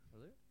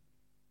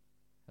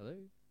Hello?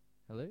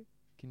 Hello?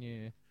 Can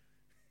you...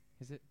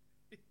 Is it...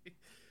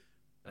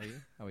 Are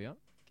you? Are we on?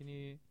 Can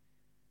you...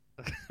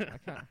 I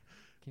can't...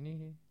 Can you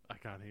hear? I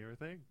can't hear a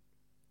thing.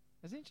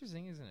 That's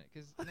interesting, isn't it?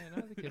 Because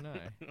neither can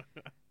I.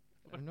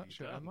 I'm not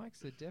sure. Our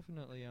mics are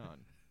definitely on.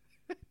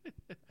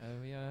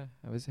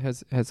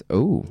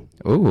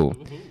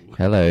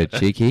 Hello,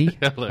 cheeky.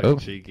 Hello,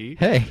 cheeky.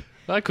 Hey.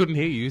 I couldn't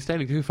hear you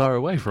standing too far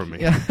away from me.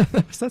 Yeah,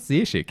 that's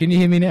the issue. Can you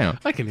hear me now?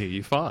 I can hear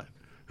you fine.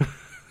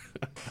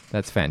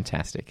 That's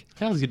fantastic.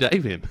 How's your day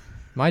been?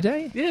 My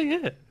day?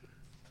 Yeah.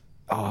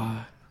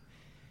 Oh,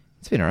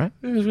 it's been alright.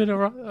 It's been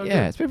alright. Okay.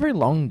 Yeah, it's been a very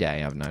long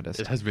day, I've noticed.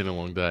 It has been a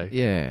long day.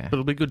 Yeah. But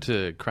it'll be good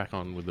to crack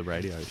on with the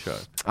radio show.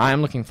 I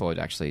am looking forward,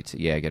 actually, to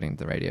getting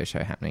the radio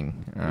show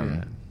happening.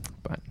 Yeah.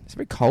 But it's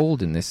very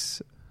cold in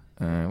this...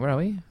 where are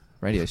we?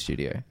 Radio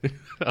studio.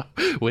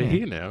 We're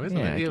here now, isn't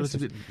Yeah, it? Yeah, I it's a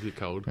guess bit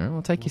cold. All right,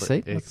 well, take your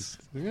seat.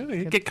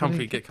 Get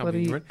comfy, get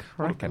comfy. bloody Ready?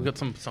 cracking. We've got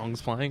some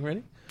songs playing,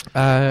 ready?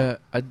 Oh,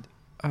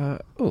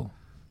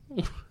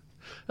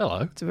 Hello.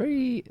 it's a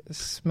very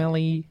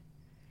smelly...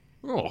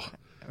 Oh,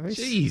 Very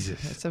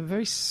Jesus. It's a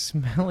very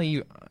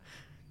smelly...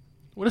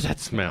 What does that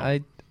smell?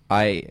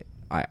 I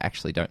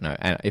actually don't know.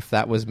 And if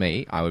that was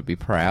me, I would be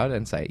proud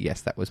and say,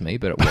 yes, that was me,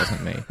 but it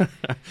wasn't me.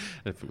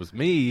 If it was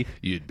me,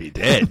 you'd be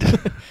dead.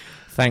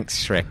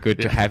 Thanks, Shrek. Good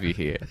to have you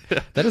here.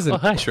 That is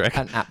hi, Shrek.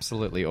 an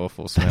absolutely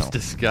awful smell. That's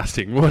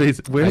disgusting. What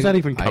is? Where's that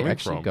even coming I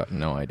actually from? got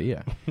no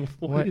idea.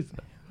 what is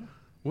that?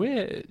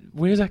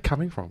 Where's that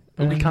coming from?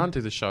 We can't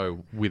do the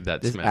show with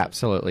that There's smell.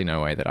 absolutely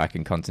no way that I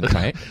can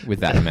concentrate with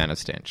that amount of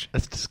stench.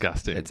 That's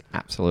disgusting. It's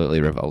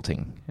absolutely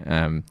revolting.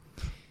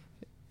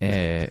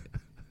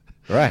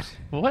 Right.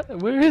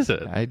 What? Where is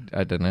it? I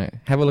don't know.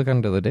 Have a look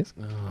under the desk.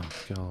 Oh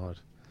God!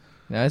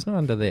 No, it's not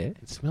under there.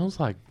 It smells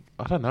like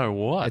I don't know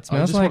what. It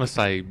smells I just like- want to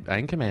say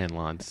Anchorman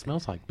line. It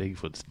smells like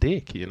Bigfoot's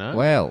dick. You know.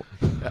 Well,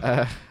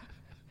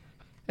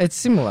 it's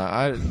similar.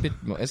 A bit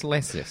more, it's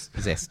less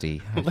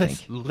zesty. I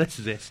think. less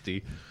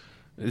zesty.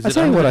 Is I'll it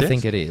tell you under what the I desk?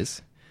 think it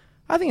is.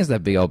 I think it's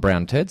that big old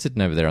brown turd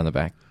sitting over there on the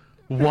back.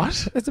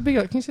 What? It's a big.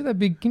 Can you see that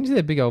big? Can you see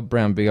that big old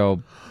brown, big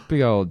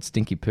old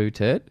stinky poo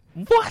turd?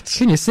 What?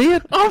 Can you see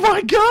it? Oh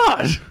my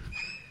God!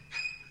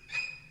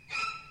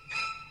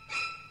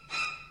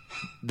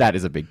 That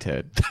is a big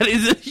turd. That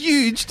is a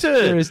huge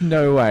turd. There is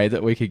no way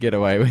that we could get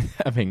away with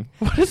having.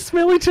 What a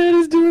smelly turd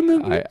is doing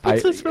the...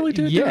 What's a smelly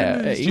turd doing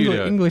in the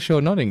studio? English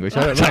or not English,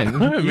 I don't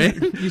know,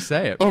 man. You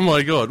say it. Oh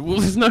my God. Well,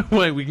 there's no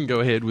way we can go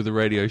ahead with a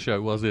radio show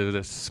whilst there's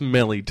a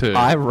smelly turd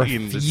I in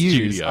the refuse.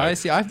 studio. I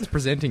have this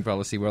presenting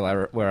policy where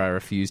I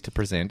refuse to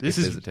present if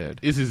there's a turd.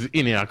 This is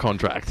in our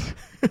contract.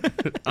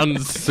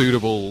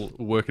 Unsuitable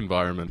work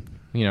environment.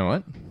 You know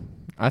what?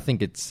 I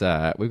think it's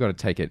we've got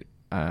to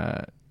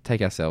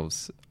take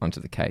ourselves onto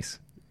the case.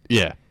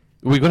 Yeah.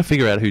 We've got to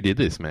figure out who did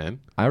this, man.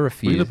 I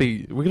refuse.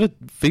 We've got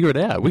to figure it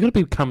out. We've got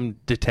to become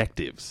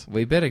detectives.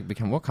 We better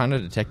become... What kind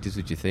of detectives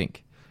would you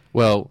think?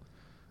 Well,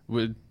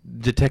 we're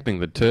detecting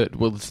the turd.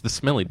 Well, it's the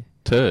smelly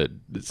turd.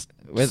 It's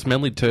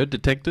smelly turd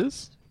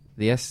detectors?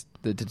 The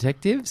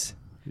detectives?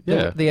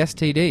 Yeah. The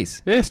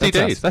STDs. Yeah,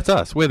 STDs. That's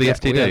us. We're the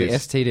STDs. We are the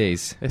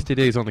STDs.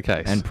 STDs on the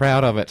case. And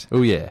proud of it.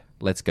 Oh, yeah.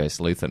 Let's go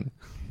sleuthing.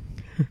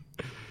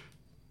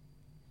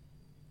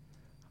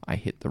 I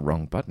hit the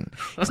wrong button.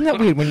 Isn't that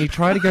weird when you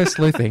try to go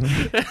sleuthing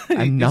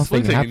and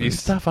nothing happens? And you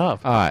stuff up.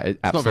 It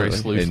absolutely not very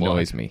sleuth-like. It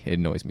annoys me. It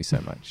annoys me so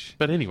much.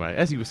 But anyway,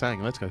 as you were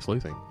saying, let's go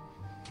sleuthing.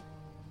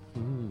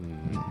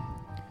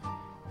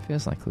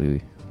 Feels like we're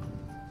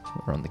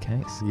on the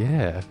case.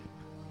 Yeah.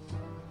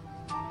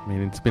 I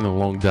mean, it's been a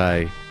long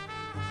day.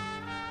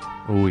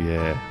 Oh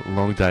yeah,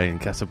 long day in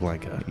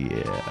Casablanca.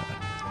 Yeah.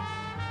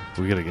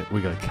 We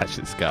gotta catch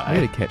this guy. I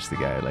gotta catch the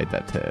guy who laid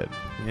that turd.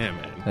 Yeah,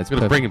 man. That's We're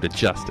gonna perfect. bring him to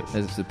justice.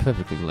 It's a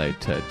perfectly laid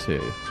turd too.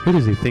 Who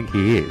does he think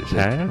he is?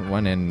 Huh?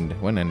 One end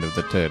of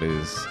the turd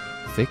is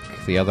thick,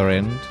 the other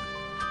end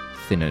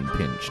thin and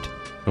pinched.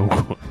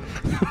 Oh.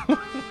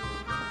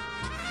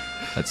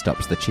 That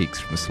stops the cheeks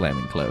from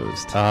slamming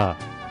closed.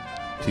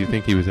 Do you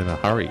think he was in a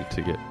hurry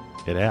to get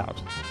it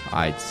out?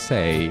 I'd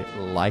say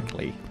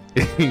likely.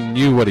 He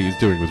knew what he was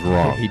doing was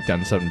wrong. He'd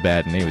done something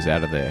bad and he was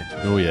out of there.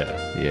 Oh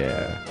yeah.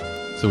 Yeah.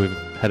 So we've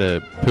had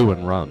a poo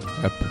and run.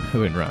 A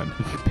poo and run.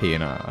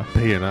 P&R.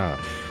 P&R.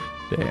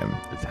 Damn.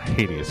 It's a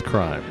heinous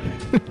crime.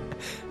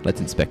 Let's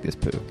inspect this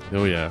poo.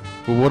 Oh yeah.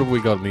 Well, what have we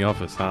got in the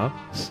office, huh?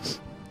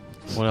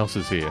 What else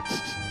is here?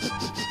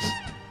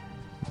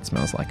 It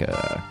smells like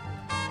a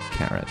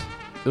carrot.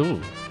 Ooh.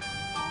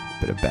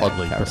 Bit of bad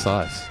Oddly carrot.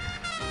 precise.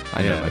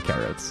 I know Yeah. my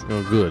carrots.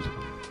 Oh, good.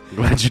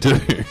 Glad you do.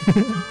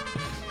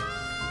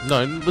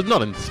 No, let's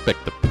not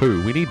inspect the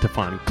poo. We need to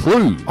find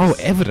clues. Oh,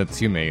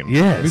 evidence, you mean?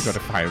 Yes. We've got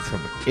to find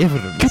some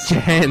evidence. Get your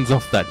hands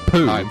off that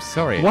poo. I'm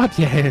sorry. Wipe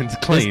your hands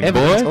clean, There's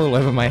evidence boy. all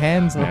over my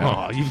hands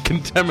now. Oh, you've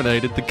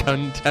contaminated the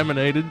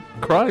contaminated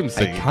crime I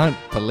scene. can't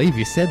believe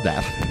you said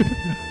that.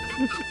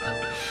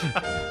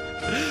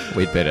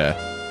 We'd better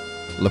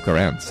look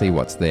around, see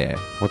what's there.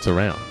 What's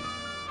around?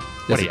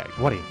 What do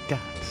you got?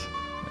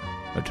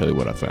 I'll tell you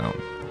what I found.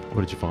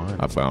 What did you find?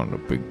 I found a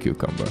big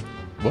cucumber.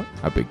 What?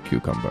 A big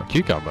cucumber.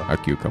 Cucumber? A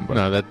cucumber.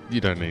 No, that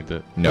you don't need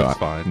to. No, that's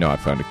fine. No, I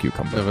found a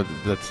cucumber. No,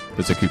 but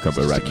There's a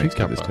cucumber it's right just a next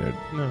to this cucumber.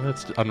 turd. No,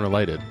 that's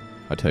unrelated.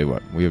 I tell you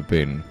what, we have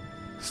been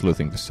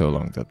sleuthing for so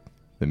long that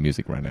the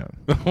music ran out.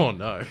 Oh,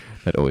 no.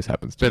 That always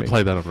happens to Better me.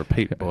 play that on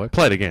repeat, boy.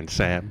 Play it again,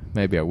 Sam.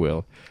 Maybe I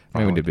will.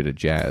 Maybe we Oh. do a bit of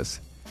jazz.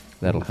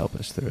 That'll help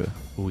us through.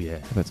 Oh, yeah.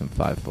 I've had some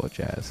 5/4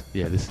 jazz.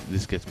 Yeah, this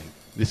gets me.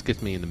 This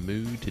gets me in the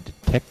mood to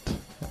detect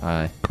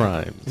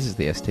crimes. This is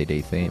the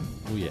STD theme.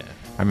 Oh, yeah.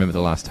 I remember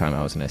the last time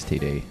I was an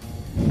STD,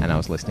 and I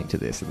was listening to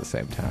this at the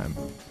same time.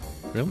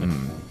 Really?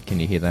 Can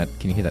you hear that?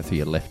 Can you hear that through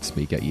your left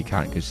speaker? You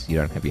can't because you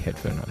don't have your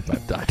headphone on.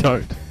 But I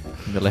don't.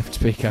 the left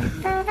speaker,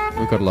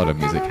 we've got a lot of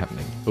music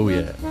happening. Oh,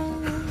 yeah.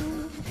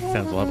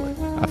 Sounds lovely.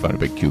 I found a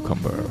big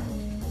cucumber.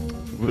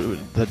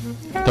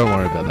 Don't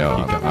worry about that. No,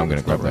 cucumber. I'm going to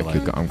It's grab not that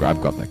related. cucumber.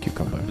 I've got that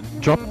cucumber.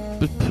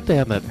 Put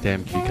down that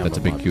damn cucumber. That's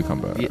a big bud.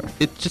 cucumber. Yeah,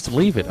 just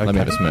leave it. Okay? Let me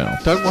have a smell.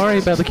 Don't worry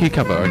about the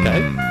cucumber,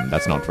 okay?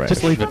 That's not fresh.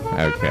 Just leave it.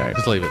 Okay.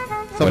 Just leave it.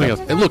 Something else.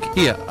 Look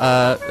here.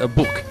 A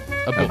book.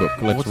 A book.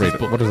 Let's What's read this it.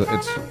 book? What is it?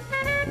 It's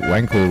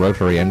Wankle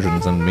Rotary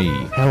Engines and Me.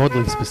 How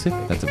oddly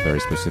specific. That's a very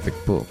specific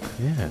book.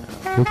 Yeah.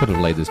 Who could have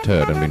laid this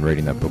turd and been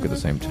reading that book at the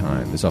same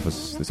time?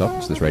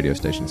 This radio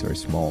station is very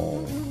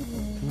small.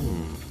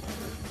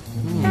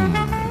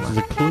 This is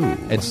a clue.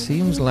 It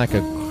seems like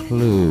a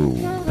clue.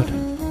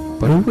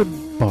 But who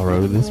would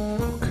borrow this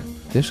book?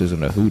 This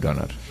isn't a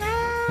whodunit.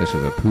 This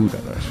is a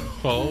poo-dunit.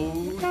 Oh,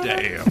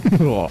 damn.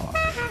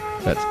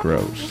 That's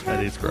gross.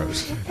 That is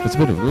gross. It's a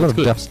lot of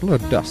good. dust. A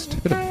lot of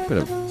dust. Bit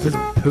of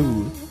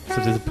Poo. So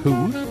there's a poo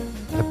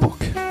and a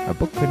book. a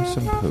book and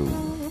some poo.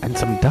 And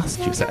some dust,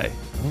 you say?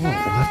 Oh, we'll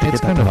have to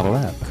It's get that kind to of the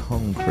lab.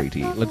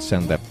 concretey. Let's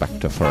send that back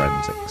to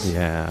forensics.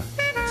 Yeah.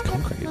 It's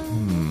concrete.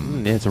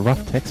 Yeah, it's a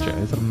rough texture,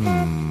 isn't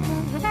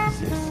it? What is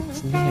this?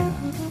 It's near.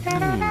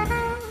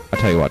 I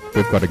tell you what,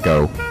 we've got to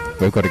go.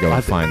 We've got to go I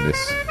and thi- find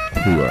this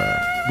poo.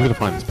 We're going to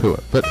find this poo.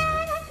 But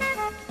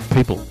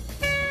people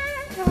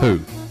poo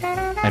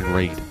and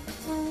read.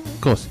 Of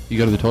course, you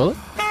go to the toilet,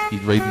 you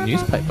read the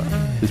newspaper.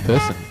 This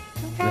person,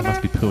 they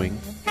must be pooing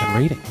and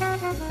reading.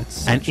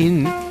 And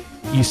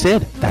you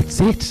said, that's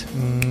it.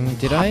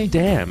 Did I?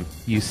 Damn,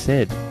 you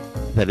said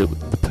that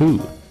the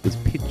poo was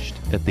pitched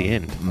at the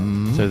end.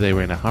 So they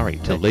were in a hurry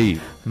to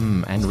leave.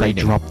 And So they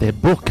reading. dropped their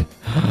book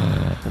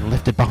and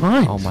left it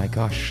behind. Oh my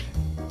gosh.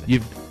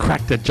 You've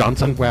cracked it,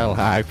 Johnson.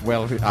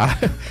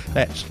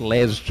 That's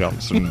Les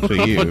Johnson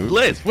to you.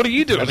 Les, what are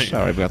you doing here?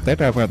 Sorry about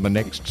that. I'm on the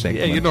next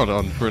segment. Yeah, you're not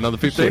on for another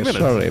 15 minutes.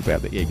 Sorry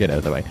about that. Yeah, get out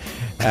of the way.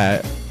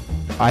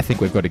 I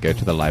think we've got to go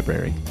to the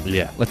library.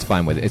 Yeah, Let's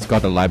find whether it's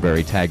got a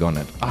library tag on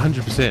it.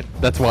 100%.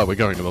 That's why we're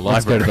going to the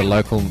Let's go library. to the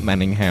local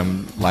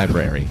Manningham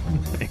library.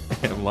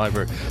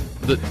 library.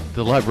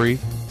 The library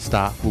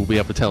staff will be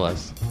able to tell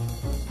us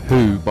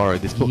who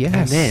borrowed this book, Yes.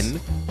 and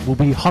then we'll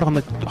be hot on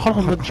their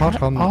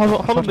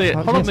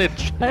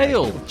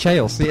trail.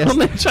 Chails, yes. On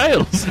their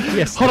trails.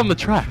 Yes. Hot on the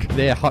track.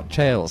 They're hot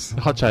chails.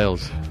 Hot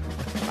trails.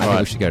 I think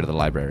we should go to the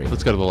library.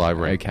 Let's go to the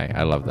library. Okay,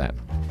 I love that.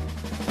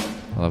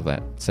 I love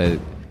that. So,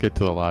 Get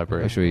to the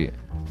library. should we...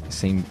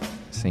 Scene...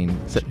 Sit-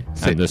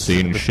 and the sit-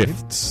 scene sit-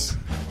 shifts.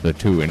 The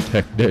two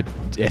infected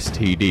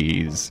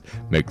STDs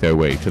make their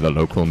way to the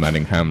local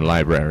Manningham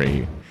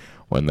library.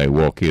 When they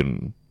walk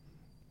in,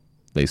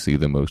 they see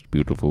the most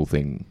beautiful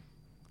thing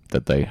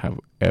that they have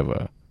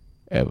ever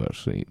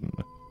seen.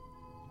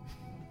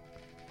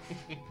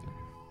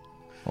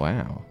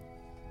 Wow.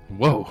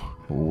 Whoa.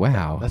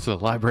 Wow. That's a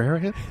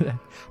librarian?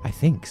 I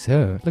think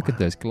so. Look at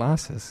those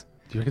glasses.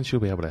 Do you reckon she'll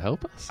be able to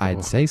help us? I'd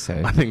Or- say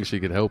so. I think she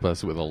could help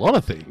us with a lot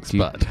of things,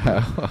 but...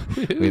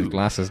 With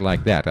glasses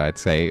like that, I'd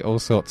say all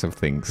sorts of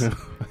things.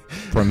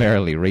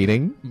 Primarily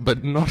reading.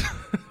 but not...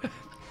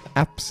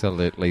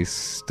 Absolutely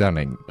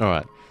stunning. All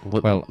right.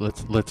 Well,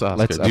 let's ask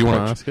let's her. Do you want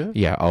to approach- ask her?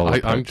 Yeah, I'll I'm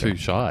approach her. too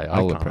shy. I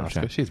I'll can't approach ask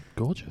her. her. She's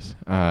gorgeous.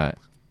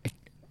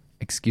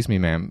 Excuse me,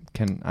 ma'am.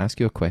 Can I ask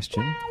you a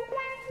question?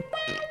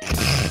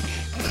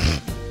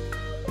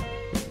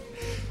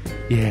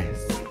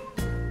 Yes.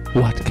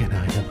 What can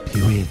I help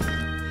you with?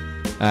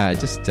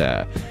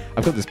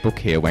 I've got this book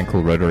here,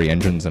 Wankle Rotary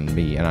Engines and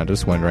Me, and I'm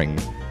just wondering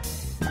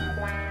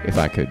if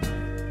I could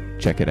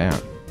check it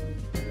out.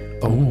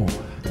 Oh,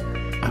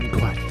 I'm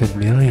quite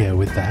familiar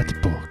with that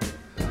book.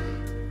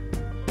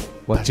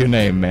 What's your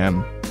name,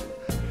 ma'am?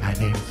 My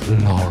name's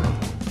Laurel.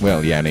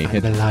 Well, Yanni. I'm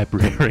the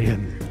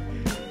librarian.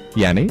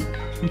 Yanni?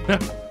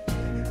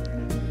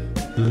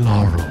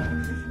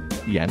 Laurel.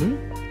 Yanni?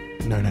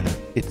 No.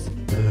 It's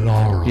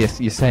Laurel. Yes,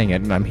 you're saying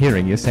it, and I'm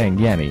hearing you're saying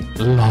Yanni.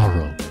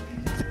 Laurel.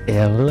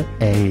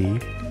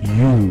 It's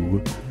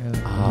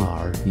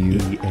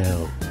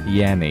Laurel.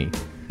 Yanni.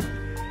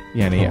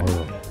 Yanni,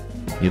 Laurel.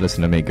 you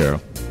listen to me,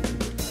 girl.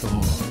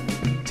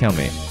 Oh, Tell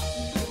me.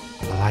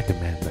 I like a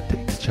man that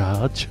takes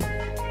charge.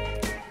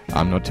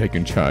 I'm not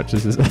taking charge.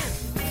 This is a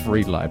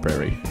free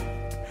library.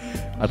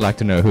 I'd like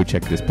to know who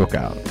checked this book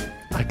out.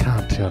 I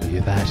can't tell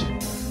you that.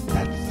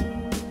 That's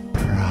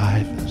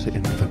private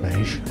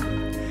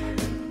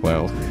information.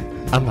 Well,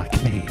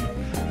 Unlike me,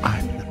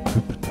 I'm an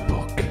open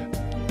book.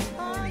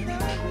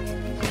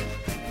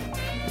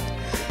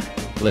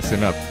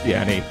 Listen up,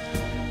 Yanni.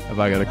 Have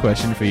I got a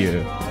question for you?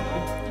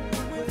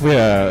 We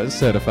are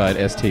certified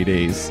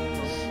STDs,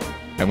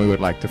 and we would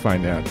like to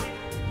find out.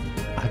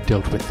 I've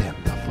dealt with them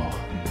before,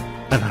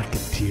 and I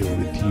can deal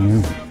with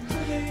you.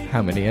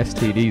 How many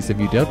STDs have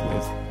you dealt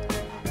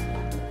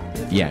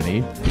with?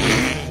 Yanni?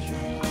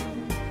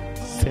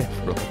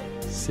 Several,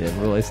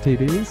 Several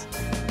STDs?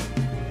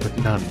 but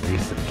none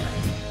recently.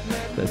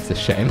 That's a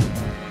shame.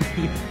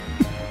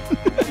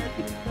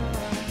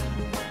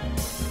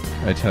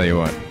 I tell you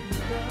what,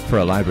 for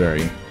a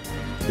library,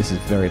 this is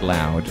very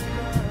loud.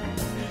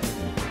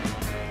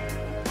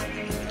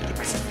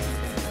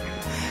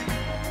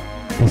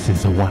 This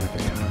is a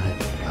one-of-a-kind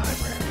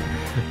library.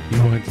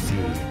 You won't see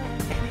any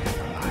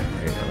other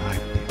library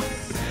like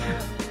this.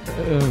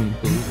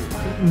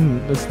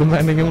 That's the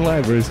Manningham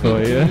Libraries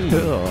for you.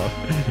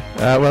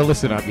 Well,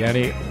 listen up,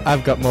 Yanni.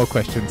 I've got more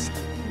questions.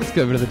 Let's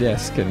go over to the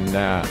desk, and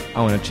I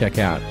want to check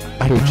out.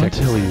 I who can't checked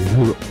tell this. you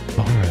who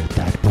borrowed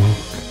that book.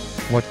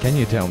 What can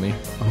you tell me?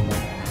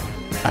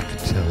 Oh, I can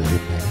tell you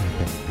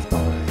many things,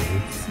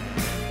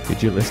 boys.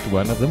 Could you list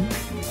one of them?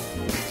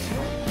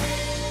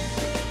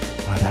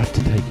 I'd have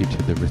to take you to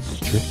the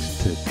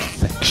restricted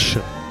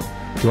section.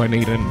 Do I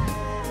need an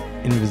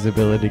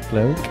invisibility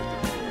cloak?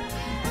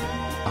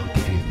 I'll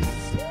give you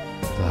this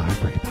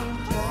library pass.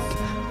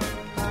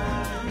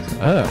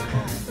 Oh.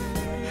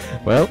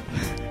 Well,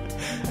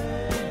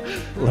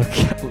 look,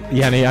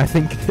 Yanni, I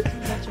think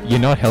you're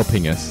not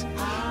helping us.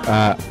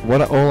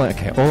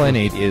 All I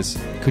need is,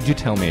 could you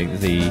tell me?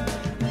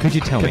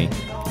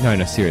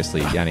 No,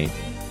 seriously, Yanni,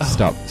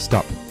 stop.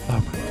 Oh my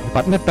god.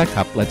 Button it back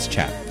up, let's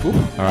chat. All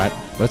right,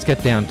 let's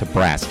get down to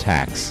brass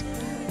tacks.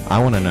 I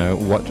want to know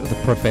what the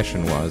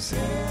profession was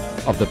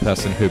of the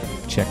person who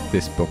checked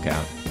this book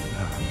out.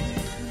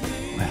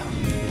 Well,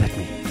 let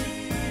me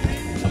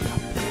look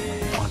up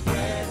on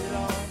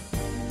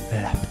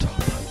my laptop.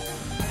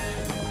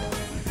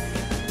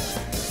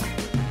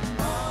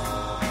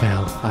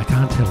 Well, I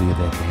can't tell you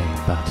their name,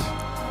 but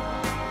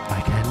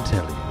I can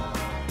tell you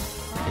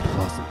it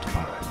wasn't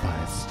borrowed by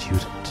a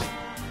student.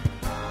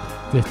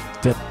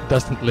 That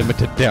doesn't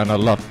limit it down a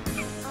lot,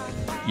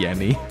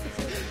 Yanni.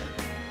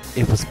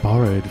 It was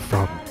borrowed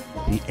from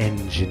the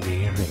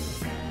engineering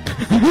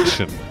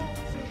section.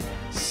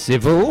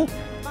 Civil?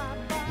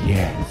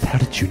 Yes, how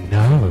did you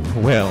know?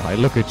 Well, I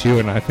look at you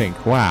and I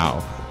think,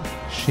 wow,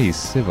 she's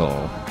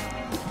civil.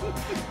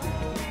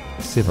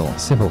 Civil,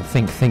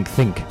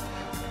 think.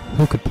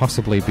 Who could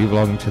possibly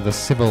belong to the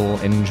civil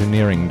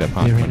engineering Is there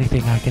department?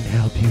 anything I can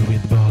help you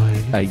with,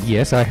 boy?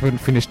 Yes, I haven't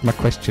finished my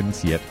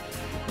questions yet.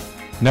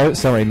 No,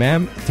 sorry,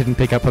 ma'am. Didn't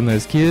pick up on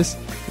those cues.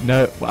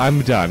 No,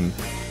 I'm done.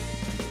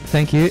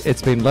 Thank you.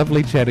 It's been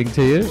lovely chatting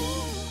to you.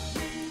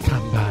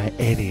 Come by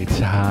any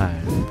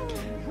time.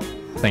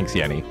 Thanks,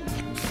 Yanni.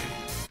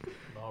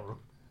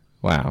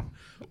 Wow.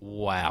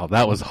 Wow,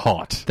 that was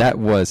hot. That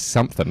was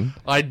something.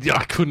 I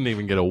couldn't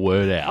even get a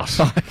word out.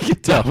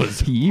 That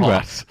was you were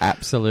hot.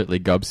 absolutely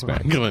I'm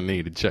gobsmacked. gonna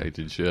need a change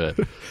in shirt.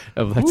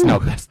 Oh,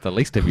 that's the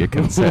least of your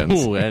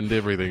concerns. Ooh, and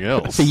everything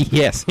else.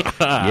 Yes,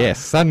 yes,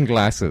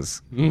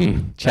 sunglasses.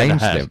 Change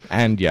hat. them,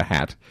 and your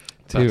hat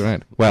too. That's-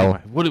 Right.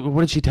 Well, Anyway,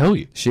 what did she tell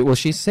you?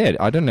 she said.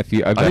 I don't know if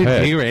you I overheard.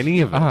 didn't hear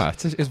any of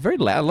it. It's very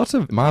loud. Lots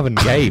of Marvin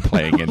Gaye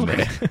playing in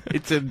there.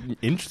 It's an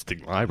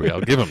interesting library.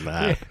 I'll give him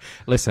that.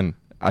 Listen,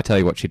 I tell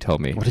you what she told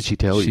me. What did she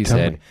tell you? She Tell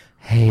said, me.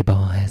 "Hey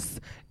boys,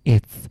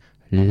 it's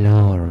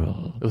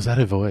Laurel." Was that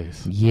her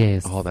voice?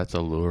 Yes. Oh, that's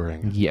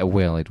alluring. Yeah.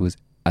 Well, it was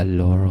a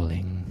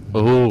Laureling.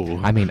 Oh.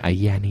 I mean, a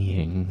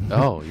Yannying.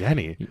 Oh,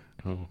 Yanni.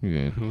 Oh.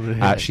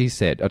 Yeah. She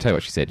said, I'll tell you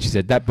what she said. She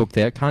said, that book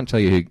there, can't tell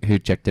you who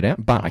checked it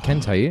out, but I can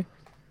tell you,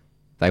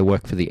 they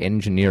work for the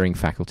engineering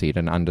faculty at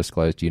an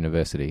undisclosed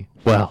university.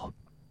 Well,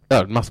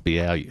 it must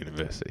be our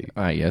university.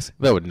 Yes.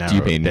 That would narrow Do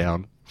you it mean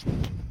down.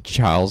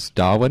 Charles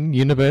Darwin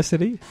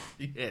University?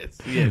 Yes,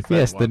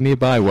 Yes, the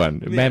nearby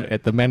one, Yeah.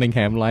 at the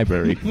Manningham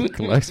Library,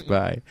 close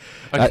by.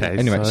 Okay,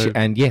 anyway, so-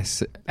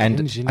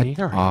 Engineering.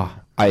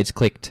 It's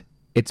clicked.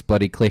 It's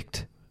bloody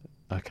clicked.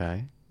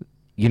 Okay.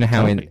 You know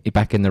how Tell me.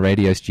 back in the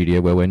radio studio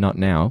where we're not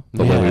now,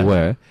 but where we Yeah.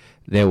 were,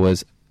 there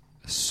was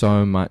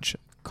so much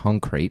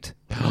concrete.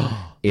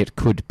 It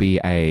could be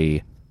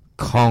a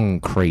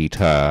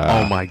concreter.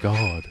 Oh my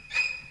god.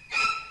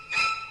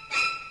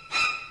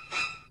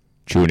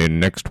 Tune in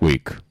next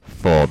week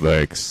for the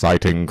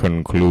exciting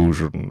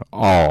conclusion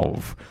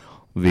of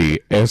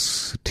the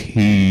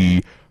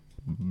ST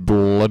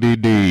Bloody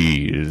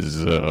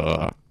D's.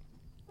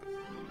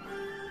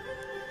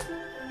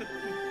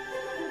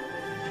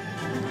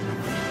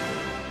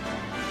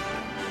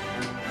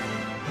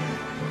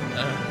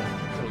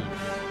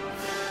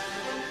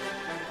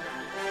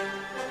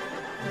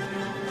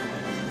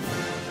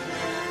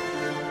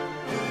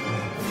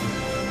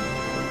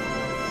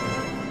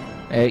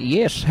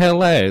 Yes,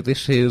 hello.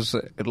 This is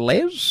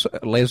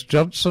Les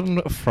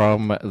Johnson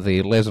from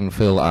the Les and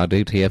Phil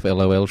RDTF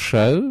LOL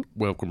show.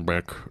 Welcome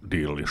back,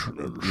 dear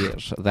listeners.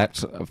 Yes,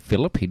 that's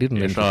Philip. He didn't.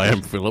 Yes, I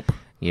am Philip.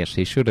 Yes,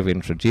 he should have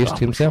introduced I'm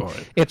himself.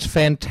 sorry. It's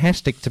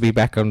fantastic to be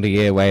back on the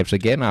airwaves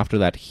again after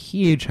that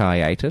huge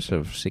hiatus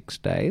of 6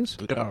 days.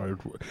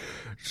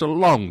 It's a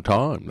long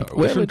time,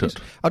 though, isn't it?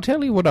 I'll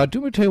tell you what I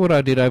do. Tell you what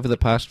I did over the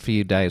past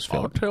few days, Oh,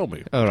 Philip. tell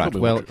me. All Tell right. me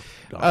Well, what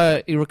you've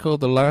done. you recall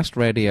the last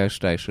radio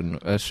station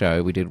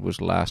show we did was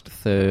last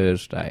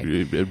Thursday.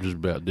 It was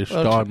about this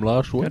Well, time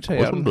last I'll week, tell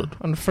you, wasn't it?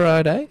 on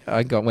Friday,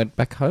 I went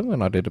back home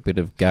and I did a bit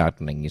of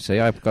gardening. You see,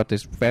 I've got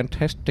this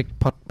fantastic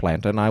pot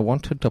plant, and I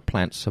wanted to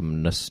plant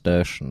some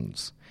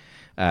nasturtiums.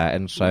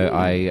 And so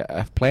I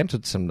have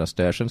planted some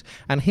nasturtiums.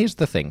 And here's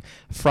the thing.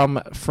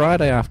 From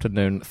Friday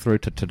afternoon through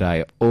to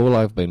today, all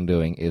I've been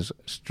doing is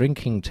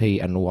drinking tea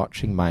and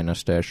watching my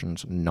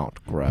nasturtiums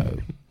not grow.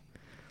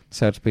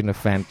 So it's been a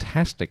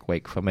fantastic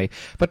week for me.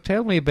 But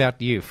tell me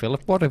about you,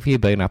 Philip. What have you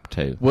been up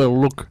to? Well,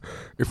 look,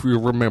 if you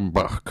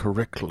remember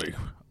correctly,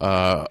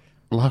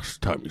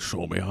 last time you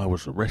saw me, I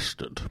was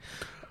arrested.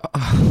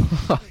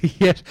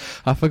 Yes,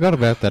 I forgot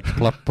about that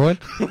plot point.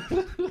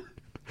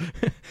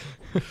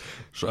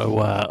 So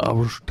I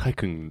was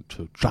taken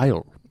to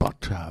jail,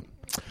 but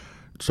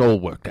it's all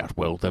worked out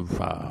well. They've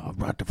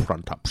had to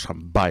front up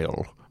some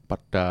bail,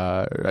 but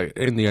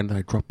in the end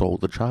they dropped all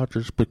the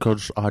charges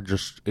because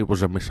it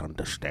was a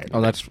misunderstanding.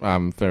 Oh,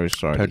 I'm very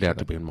sorry. Turned out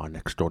to be my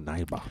next door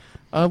neighbour,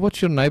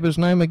 What's your neighbour's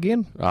name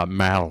again?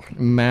 Mal.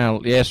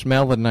 Mal. Yes,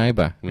 Mal the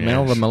neighbour. Yes.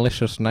 Mal the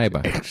malicious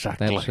neighbour.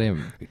 Exactly. That's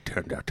him. He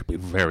turned out to be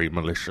very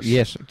malicious.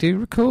 Yes. Do you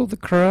recall the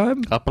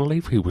crime? I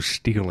believe he was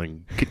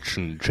stealing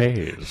kitchen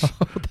chairs.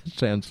 Oh, that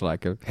sounds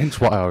like a...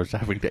 Hence why I was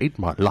having to eat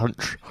my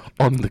lunch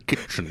on the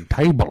kitchen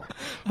table.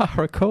 I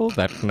recall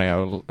that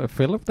now,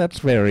 Philip. That's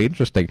very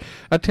interesting.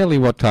 I tell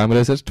you what time it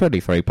is. It's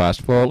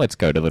 4:23. Let's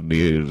go to the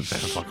news.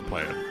 Sounds like a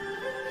plan.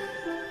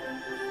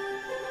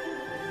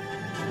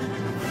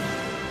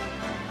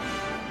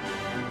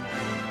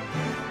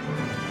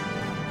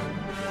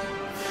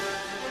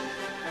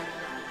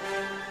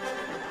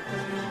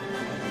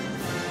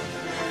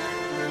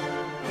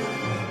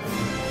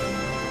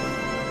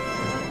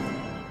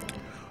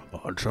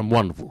 Some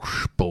wonderful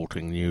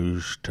sporting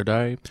news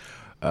today.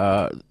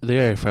 The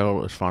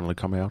AFL has finally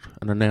come out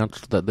and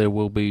announced that they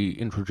will be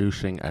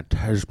introducing a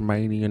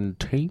Tasmanian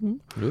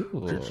team.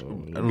 It's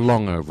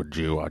long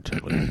overdue, I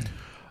tell you.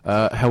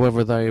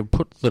 However, they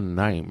put the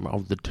name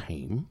of the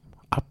team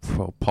up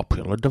for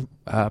popular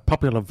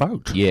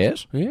vote.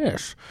 Yes?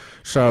 Yes.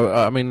 So,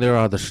 I mean, there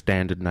are the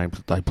standard names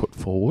that they put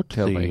forward.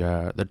 Tell me.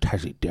 The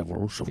Tassie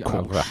Devils, of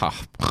course.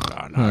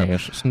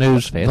 Yes,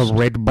 snooze The fest.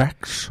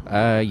 Redbacks.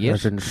 Yes.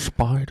 As in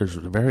spiders,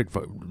 a very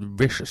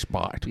vicious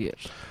bite.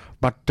 Yes.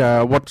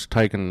 But what's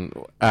taken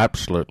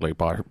absolutely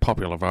by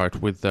popular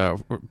vote with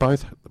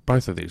both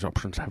of these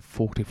options have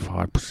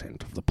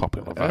 45% of the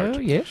popular vote. Oh,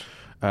 yes.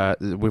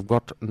 We've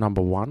got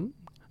number one,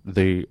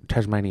 the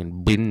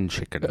Tasmanian bin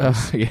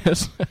chickens,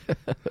 Yes.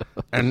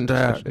 and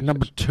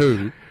number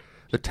two,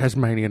 the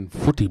Tasmanian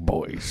footy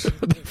boys.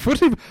 The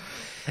footy...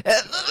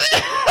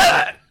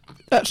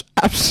 That's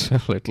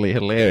absolutely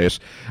hilarious.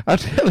 I'll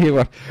tell you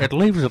what. It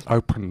leaves it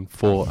open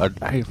for an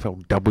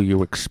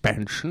AFLW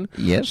expansion.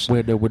 Yes.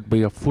 Where there would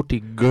be a footy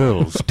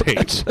girls team.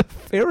 It's a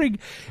very,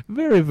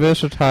 very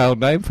versatile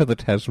name for the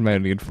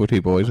Tasmanian footy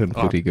boys and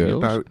footy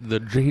girls. You know, the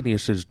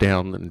geniuses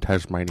down in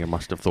Tasmania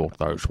must have thought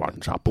those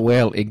ones up.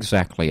 Well,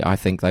 exactly. I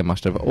think they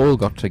must have all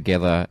got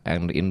together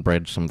and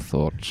inbred some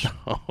thoughts.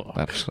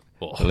 That's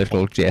a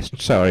little jest.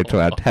 Sorry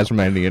to our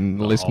Tasmanian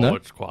listener. Oh,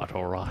 it's quite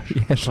all right.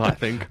 Yes, I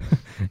think.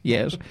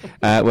 Yes.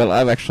 Well,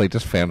 I've actually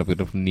just found a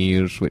bit of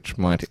news which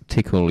might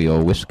tickle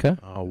your whisker.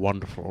 Oh,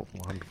 wonderful,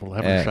 wonderful.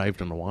 I haven't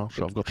shaved in a while,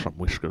 so I've got some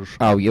whiskers.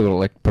 Oh, you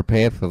will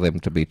prepare for them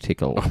to be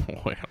tickled.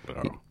 Well,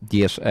 no.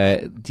 Yes.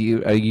 Are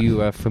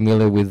you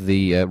familiar with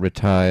the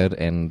retired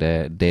and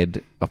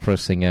dead opera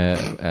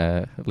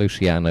singer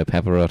Luciano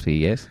Pavarotti?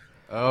 Yes.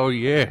 Oh,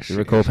 yes. You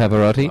recall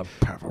Pavarotti?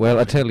 Pavarotti. Well,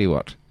 I tell you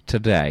what.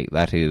 Today,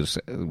 that is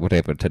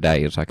whatever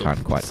today is. I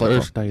can't quite.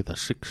 Thursday, the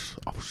 6th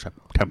of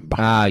September.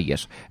 Ah,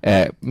 yes.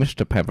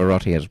 Mr.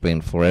 Pavarotti has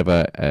been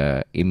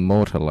forever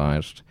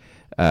immortalised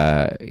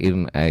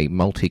in a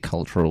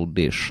multicultural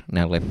dish.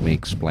 Now, let me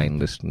explain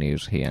this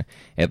news here.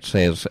 It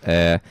says,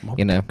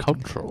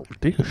 Cultural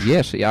dish.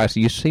 Yes,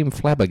 you seem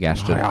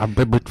flabbergasted. I'm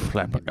a bit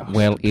flabbergasted.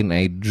 Well, in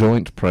a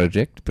joint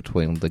project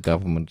between the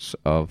governments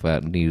of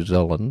New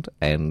Zealand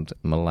and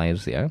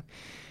Malaysia,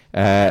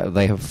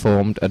 they have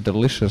formed a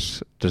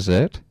delicious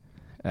dessert,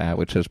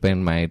 which has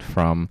been made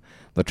from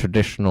the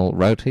traditional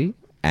roti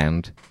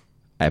and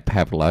a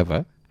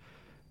pavlova,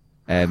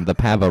 and the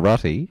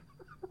Pavarotti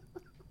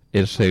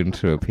is soon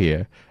to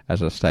appear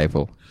as a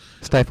staple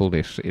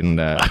dish in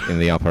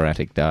the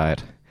operatic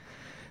diet.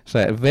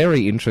 So,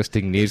 very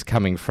interesting news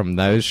coming from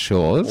those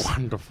shores.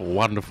 Wonderful,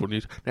 wonderful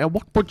news. Now,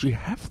 what would you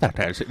have that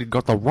as? It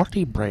got the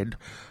roti bread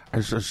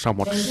as a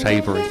somewhat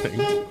savoury thing.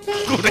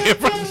 Good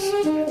heavens!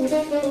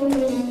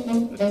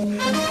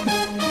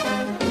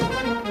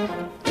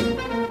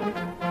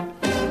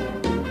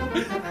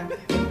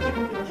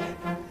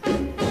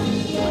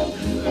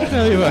 I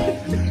tell you what.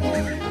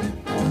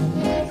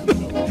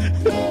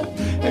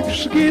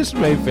 Excuse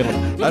me,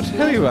 Philip. I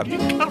tell you what.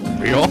 Cut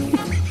me off.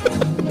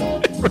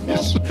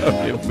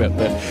 Sorry about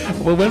that.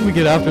 Well, when we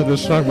get after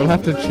this song, we'll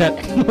have to chat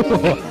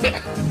more.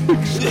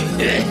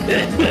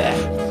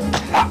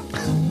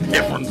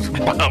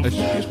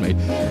 Excuse me.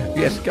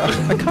 Yes, gosh,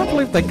 I can't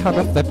believe they cut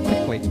off that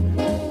quickly.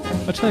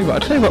 I'll tell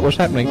you what was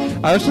happening.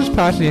 I was just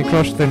passing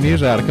across the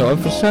news article,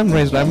 and for some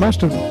reason I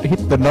must have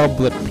hit the knob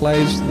that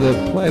plays the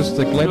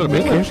Glen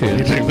Mickey.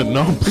 Hitting the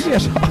knobs.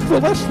 Yes,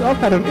 well, I've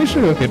had an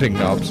issue of hitting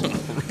knobs.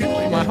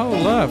 My whole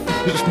life.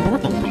 You should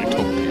probably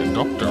talk to your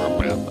doctor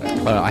about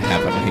that. I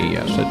haven't. He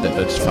said that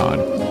it's fine.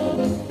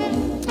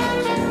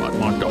 Right,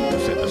 my doctor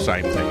said the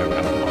same thing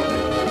about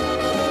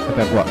mine.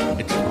 About what?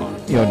 It's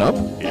fine. Your knob?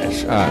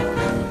 Yes.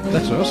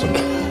 That's awesome.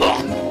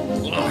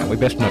 We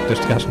best not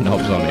discuss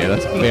knobs on here.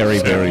 That's very,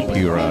 very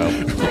puerile.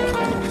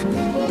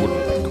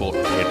 Wouldn't be caught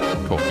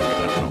dead talking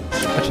about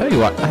knobs. I tell you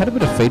what, I had a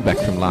bit of feedback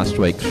from last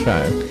week's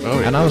show, Oh,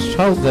 yeah. and I was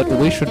told that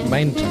we should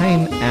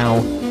maintain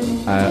our.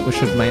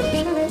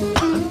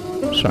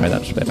 Sorry,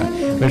 that's better.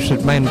 We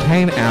should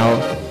maintain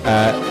our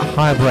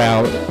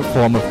highbrow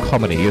form of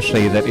comedy. You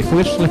see, that if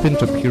we slip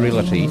into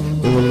puerility,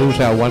 we will lose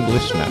our one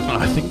listener.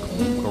 I think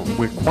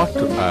we're quite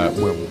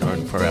well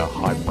known for our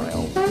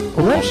highbrow.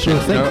 Well, that's the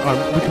thing. We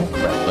talk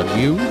about the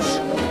news,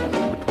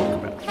 we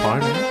talk about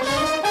finance,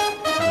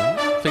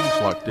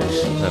 things like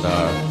this that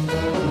are...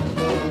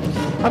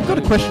 I've got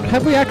a question.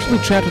 Have we actually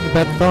chatted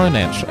about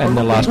finance in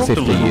the last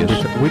 50 years?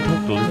 We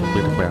talked a little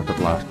bit about it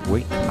last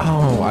week.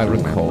 Oh, I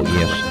recall,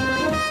 yes.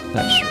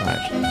 That's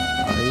right. I'm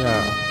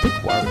a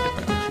bit worried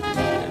about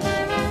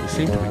you. You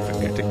seem to be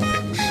forgetting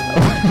things.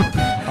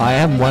 I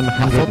am 100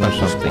 I thought and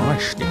that was something. my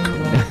stick.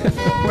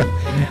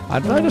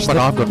 I've noticed But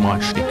that I've got my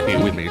stick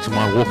here with me. It's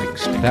my walking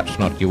stick. that's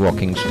not your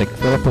walking stick.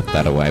 Philip, put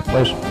that away,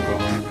 please.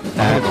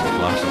 I got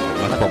it last time.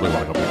 That's probably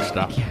what I got mixed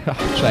up.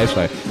 I'd say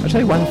so. I'll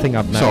tell you one thing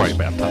I've noticed. Sorry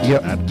about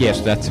that.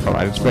 Yes, that's all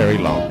right. It's very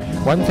long.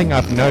 One thing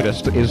I've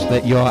noticed is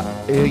that your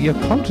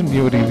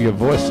continuity of your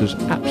voice is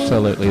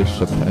absolutely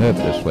superb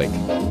this week.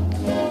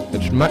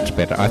 It's much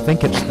better. I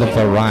think it's the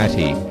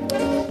variety.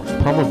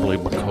 It's probably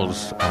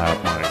because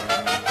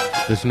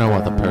there's no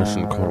other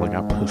person calling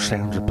up who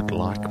sounds a bit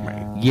like me.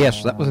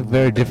 Yes, that was a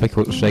very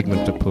difficult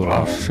segment to pull Oh,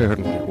 off.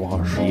 certainly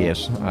was.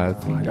 Yes,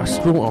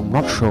 I'm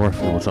not sure if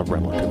he was a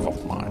relative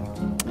of mine.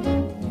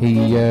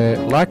 he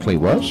likely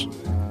was.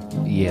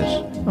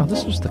 Yes. Oh,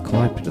 this is the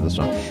quiet bit of the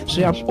song.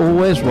 See, I'm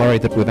always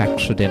worried that we've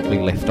accidentally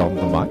left on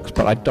the mics,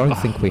 but I don't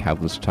think we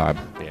have this time.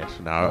 Yes,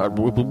 no,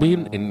 we've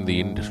been in the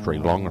industry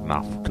long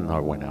enough to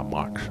know when our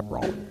mics are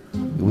wrong.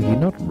 Well, you're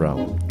not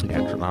wrong.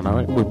 Yes, I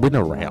know. We've been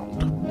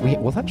around.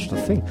 Well, that's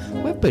the thing.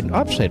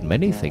 I've said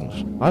many things.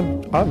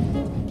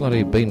 I've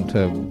bloody been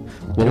to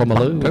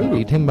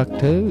Woolloomooloo,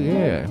 Timbuktu,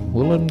 yeah.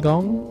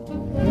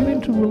 Wollongong. Have you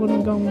been to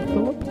Wollongong,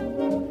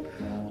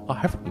 Philip? I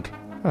haven't.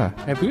 Ah.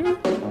 Have you?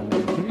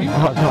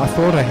 Oh, no, I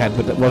thought I had,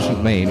 but it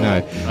wasn't me,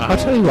 no. I'll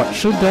tell you what,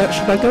 should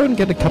I go and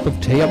get a cup of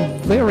tea? I'm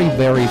very,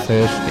 very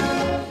thirsty.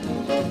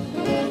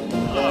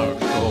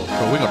 Oh,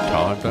 sure. We got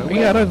time, don't we?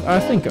 Yeah, I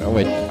think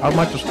I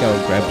might just go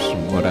and grab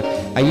some water.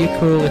 Are you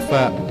cool if,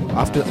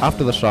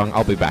 after the song,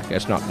 I'll be back.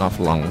 It's not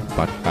long,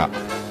 but,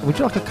 would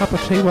you like a cup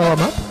of tea while I'm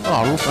up?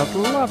 Oh, I'd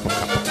love a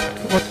cup of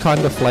tea. What kind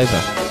of flavour?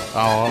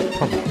 Oh,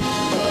 probably.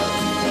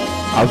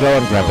 I'll go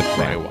and grab it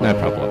now. No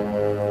problem.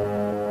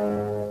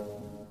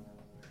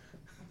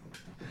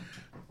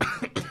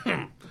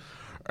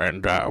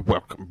 And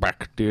welcome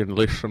back, dear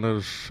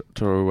listeners,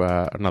 to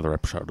another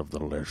episode of the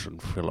Les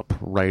and Philip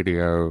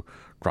Radio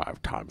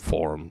Drive Time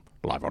Forum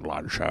live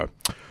online show.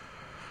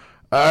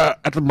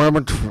 At the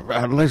moment,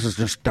 Les has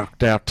just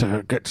ducked out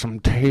to get some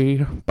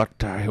tea, but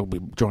he'll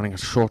be joining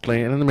us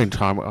shortly. And in the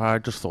meantime, I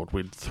just thought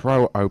we'd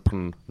throw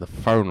open the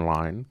phone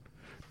line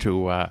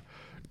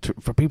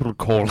for people to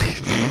call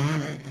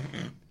in.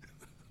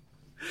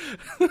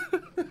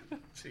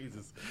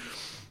 Jesus.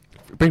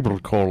 For people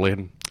to call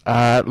in.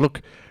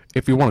 Look,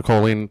 if you want to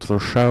call in to the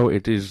show,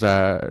 it is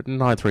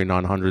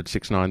 93900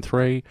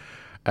 693.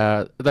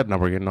 That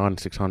number again,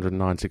 9600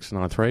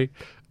 9693.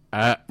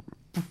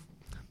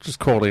 Just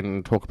call in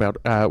and talk about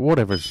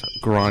whatever's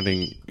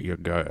grinding your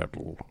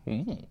girdle.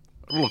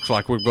 Looks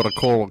like we've got a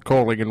caller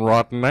calling in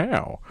right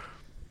now.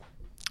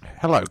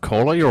 Hello,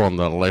 caller. You're on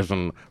the Les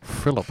and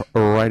Philip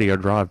Radio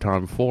Drive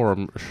Time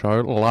Forum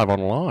show live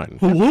online.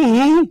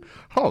 Hello?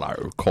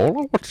 Hello,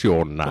 caller. What's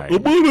your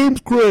name? My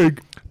name's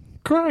Craig.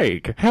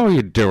 Craig, how are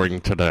you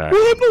doing today?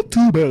 Well, I'm not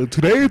too bad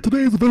today.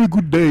 Today's a very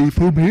good day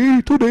for me.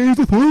 Today's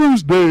a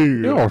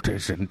Thursday. Oh, it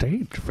is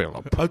indeed,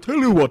 Philip. I tell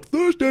you what,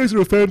 Thursdays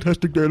are a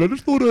fantastic day, and I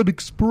just thought I'd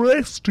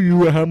express to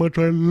you how much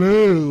I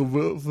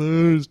love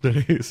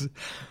Thursdays.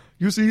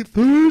 You see,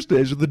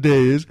 Thursdays are the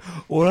days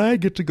where I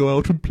get to go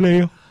out and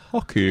play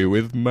hockey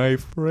with my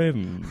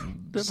friends.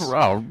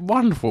 Oh,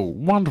 wonderful,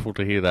 wonderful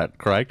to hear that,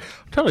 Craig.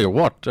 I'll tell you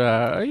what,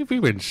 have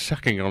you been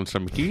sucking on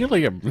some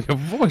helium? Your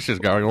voice is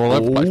going all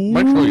over the place.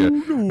 Make sure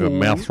your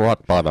mouth's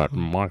right by that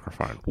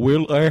microphone.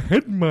 Well, I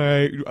had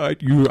my...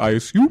 I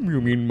assume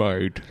you mean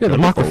my... Yeah, the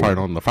microphone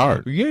on the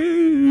phone.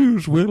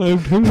 Yes, well, I'll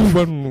tell you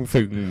one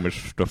thing,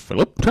 Mr.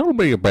 Phillip. Tell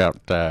me about,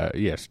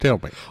 yes, tell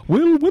me.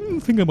 Well, one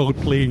thing about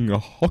playing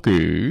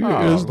hockey is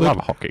I that love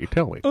hockey,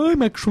 tell me.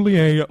 I'm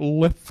actually a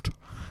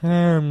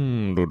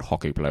left-handed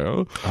hockey player.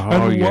 Oh,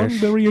 and yes. one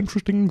very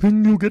interesting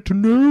thing you get to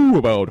know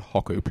about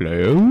hockey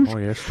players Oh,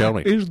 yes, tell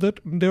me. is that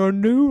there are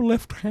no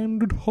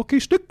left-handed hockey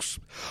sticks.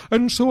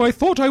 And so I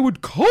thought I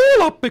would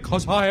call up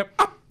because I am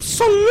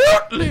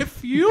absolutely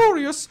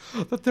furious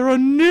that there are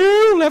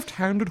no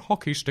left-handed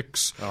hockey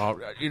sticks. Oh,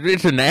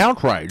 it's an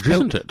outrage,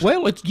 isn't it?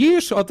 Well,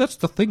 yes, that's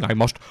the thing. I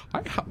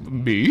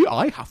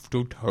have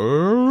to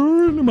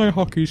turn my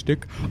hockey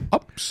stick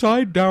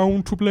upside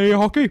down to play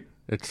hockey.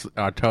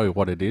 I tell you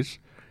what it is.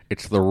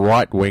 It's the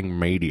right-wing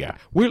media.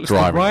 Well, it's the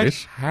driving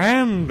this.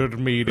 right-handed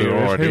media.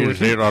 Oh, it is.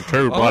 You're not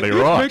too bloody It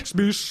right. makes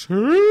me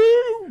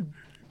so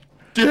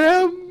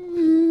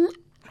damn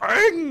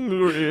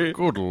angry.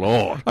 Good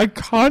Lord. I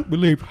can't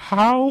believe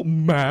how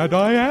mad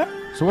I am.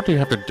 So what do you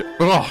have to do?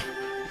 Oh,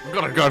 I've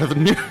got to go to the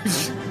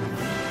news.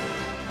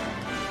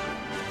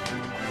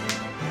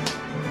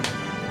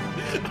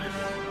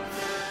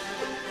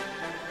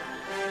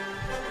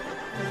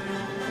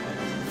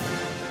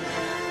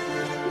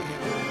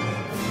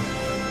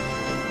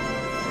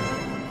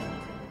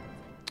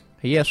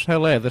 Yes,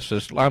 hello,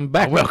 I'm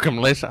back. Welcome,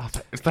 Les.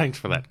 Thanks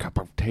for that cup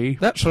of tea.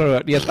 That's all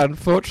right. Yes,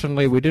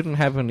 unfortunately, we didn't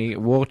have any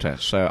water,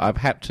 so I've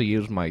had to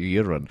use my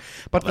urine.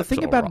 But the That's thing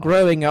all about right.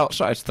 growing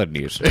outside, it's the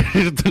news.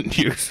 The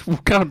news. We'll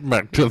come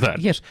back to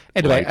that. Yes.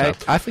 Anyway, Later.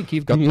 I think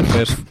you've got the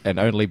first and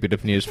only bit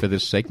of news for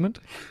this segment.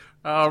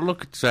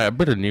 Look, it's a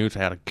bit of news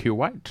out of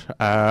Kuwait.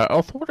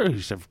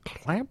 Authorities have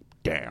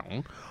clamped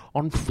down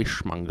on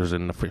fishmongers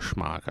in the fish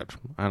market,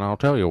 and I'll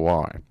tell you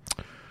why.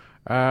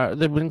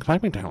 They've been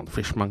clamping down on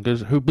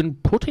fishmongers who've been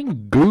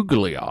putting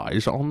googly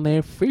eyes on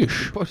their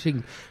fish.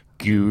 Putting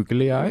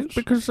googly eyes?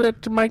 Because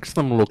it makes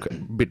them look a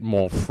bit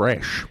more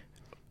fresh.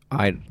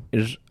 I've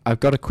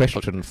got a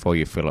question for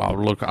you, Philip. Oh,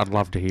 look, I'd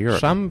love to hear it.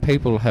 Some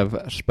people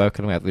have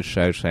spoken about this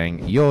show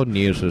saying your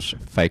news is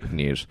fake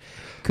news.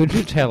 Could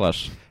you tell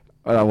us?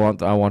 I want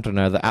to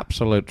know the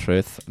absolute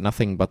truth,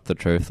 nothing but the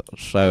truth.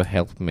 So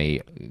help me,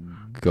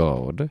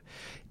 God.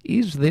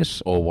 Is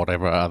this Or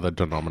whatever other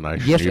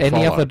denomination yes? you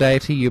Any follow. other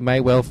deity you may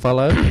well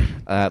follow.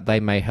 They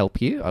may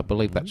help you. I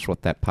believe that's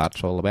what that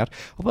part's all about.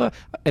 Although,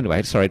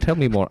 anyway, sorry. Tell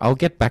me more. I'll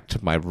get back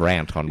to my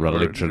rant on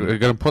religion. We're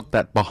going to put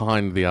that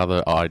behind the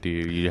other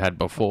idea you had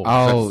before.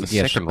 Oh, That's the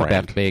yes, second about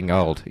rant. being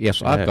old.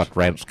 Yes, I've Yes. got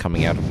rants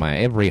coming out of my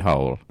every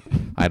hole.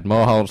 I had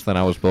more holes than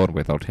I was born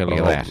with, I'll tell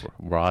you that.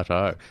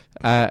 Righto.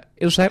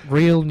 Is that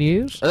real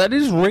news? That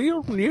is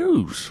real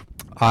news.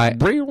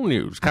 Real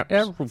news. Out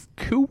of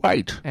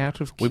Kuwait. Out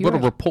of We've got a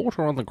Kuwait.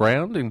 reporter on the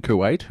ground in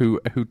Kuwait who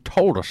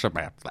told us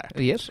about that.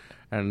 Yes.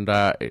 And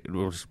it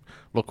was...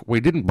 Look, we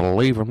didn't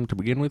believe him to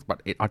begin with,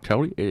 but I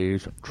tell you, it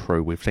is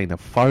true. We've seen the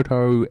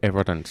photo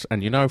evidence,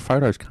 and you know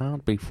photos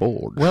can't be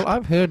forged. Well,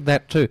 I've heard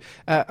that too.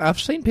 I've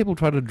seen people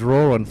try to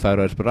draw on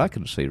photos, but I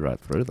can see right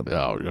through them.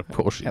 Oh, of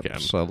course you can.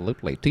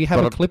 Absolutely. Do you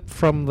have But a clip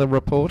from the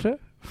reporter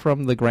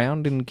from the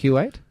ground in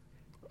Kuwait?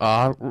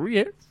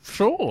 Yeah,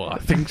 sure, I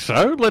think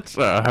so. Let's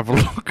have a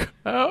look.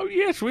 Oh,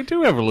 yes, we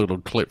do have a little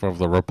clip of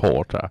the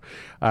reporter.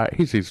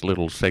 Here's his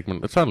little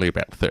segment. It's only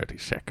about 30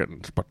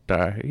 seconds, but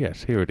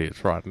yes, here it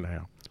is right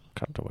now.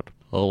 Cut to it.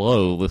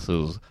 Hello, this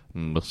is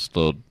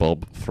Mr.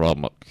 Bob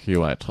from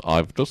Kuwait.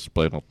 I've just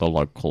been at the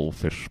local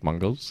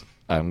fishmongers,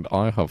 and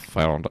I have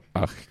found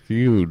a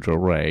huge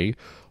array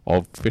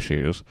of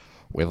fishes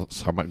with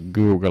some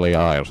googly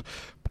eyes.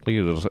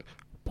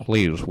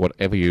 Please,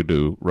 whatever you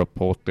do,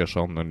 report this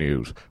on the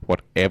news.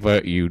 Whatever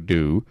you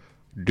do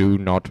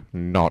not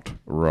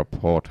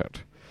report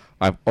it.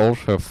 I've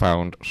also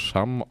found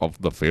some of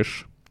the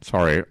fish.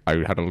 Sorry,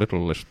 I had a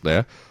little list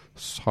there.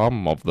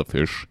 Some of the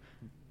fish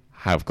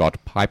have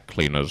got pipe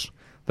cleaners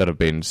that have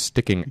been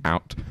sticking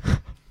out.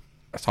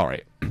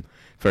 Sorry,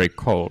 very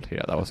cold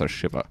here. That was a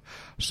shiver.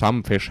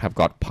 Some fish have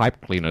got pipe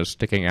cleaners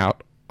sticking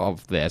out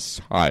of their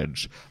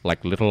sides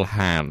like little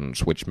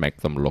hands, which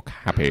make them look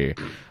happy.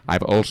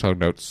 I've also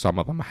noticed some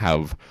of them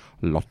have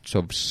lots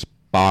of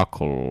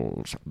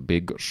sparkles,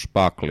 big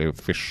sparkly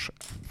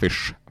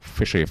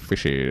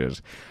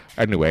fishies.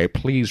 Anyway,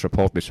 please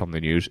report this on the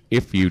news.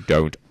 If you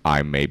don't,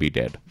 I may be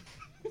dead.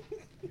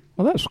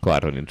 Well, that's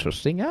quite an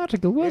interesting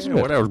article, wasn't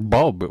it? Well, that was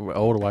Bob,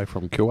 all the way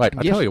from Kuwait.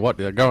 I Yes. tell you what,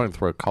 they're going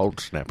through a cold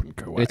snap in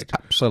Kuwait. It's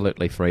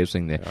absolutely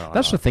freezing there.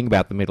 That's the thing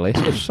about the Middle East.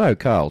 It's so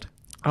cold.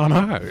 I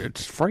know,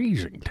 it's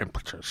freezing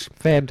temperatures.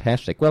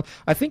 Fantastic. Well,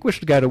 I think we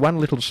should go to one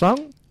little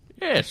song.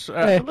 Yes,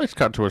 let's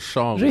cut to a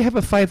song. Do you have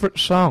a favourite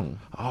song?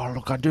 Oh,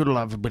 look, I do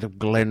love a bit of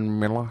Glenn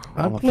Miller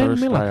on a Glenn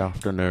Thursday Miller.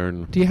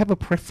 afternoon. Do you have a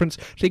preference?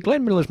 See,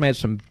 Glenn Miller's made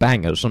some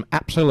bangers, some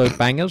absolute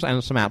bangers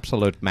and some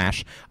absolute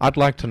mash. I'd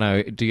like to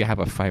know, do you have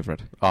a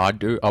favourite? I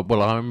do.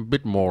 Well, I'm a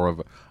bit more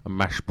of a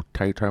mashed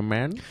potato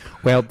man.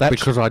 Well, that's...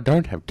 Because I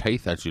don't have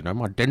teeth, as you know.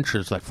 My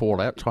dentures, they fall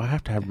out, so I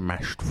have to have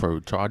mashed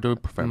food. So I do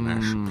prefer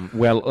mash.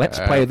 Well, let's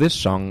play this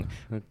song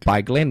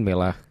by Glenn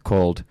Miller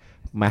called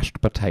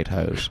Mashed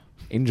Potatoes.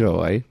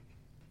 Enjoy.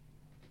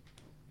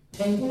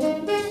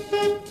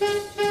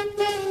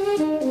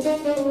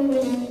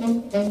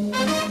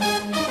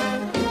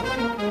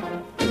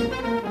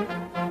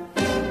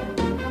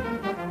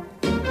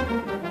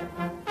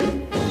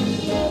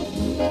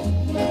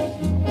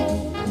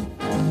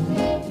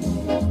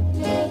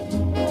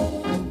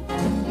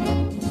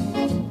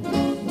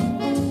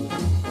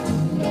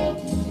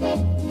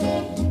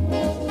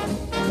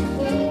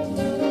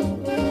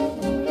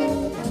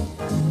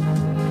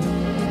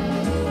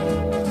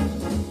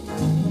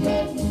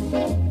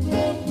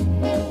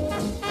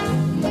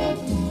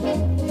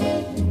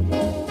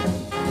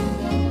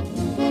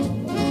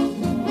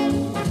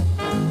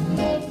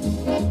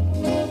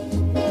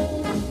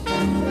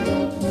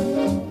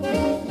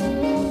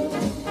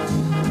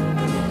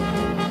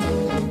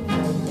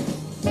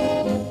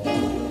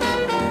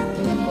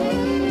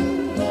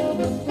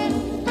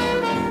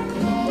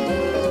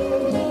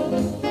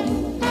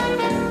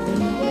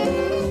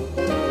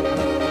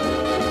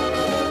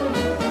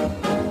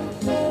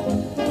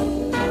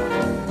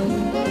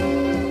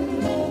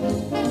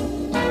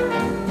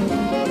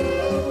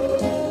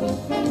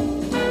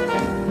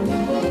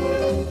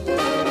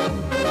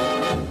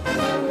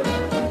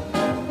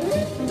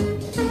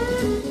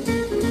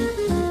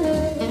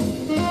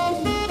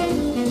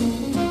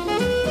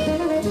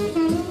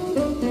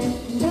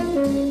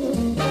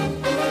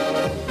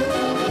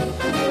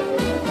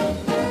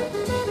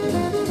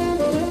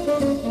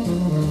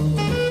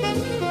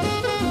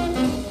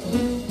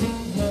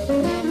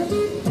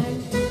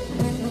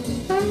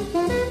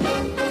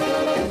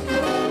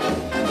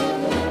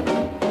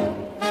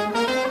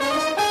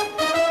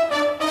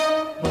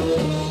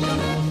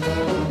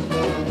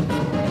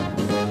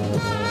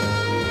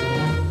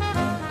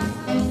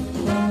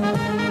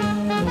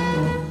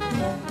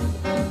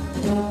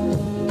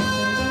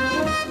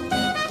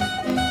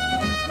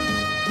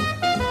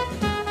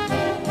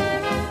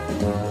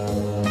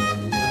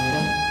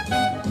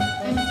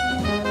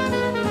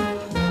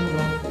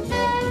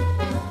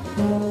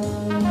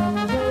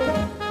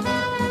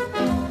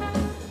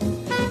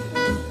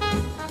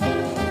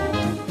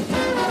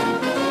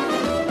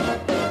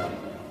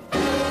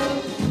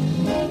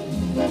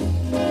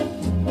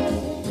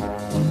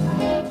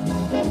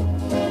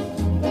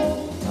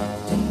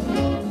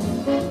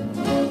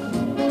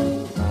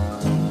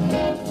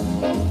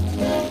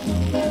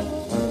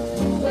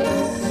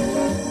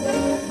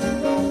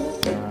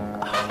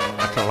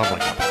 That's a lovely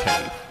cup of tea.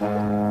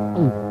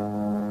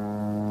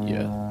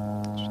 Yeah,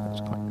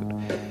 that's quite good.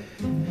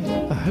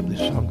 I hope this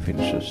song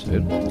finishes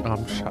soon.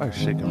 I'm so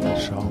sick of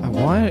this song.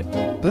 Why?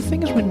 The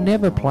thing is, we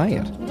never play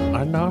it.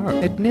 I know.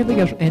 It never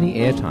gets any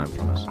airtime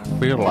from us. I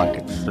feel like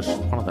it's just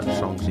one of those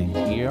songs you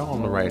hear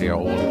on the radio,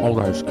 all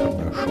those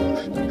commercial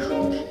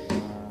stations.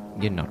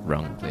 You're not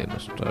wrong there,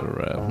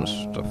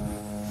 Mr.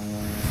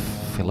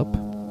 Philip.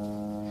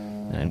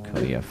 Don't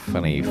call you a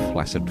funny,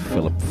 flaccid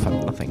Philip for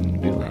nothing,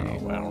 do Oh, they?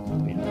 well,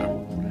 you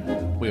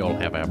know, we all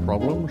have our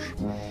problems.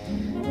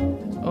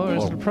 Or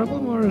is it a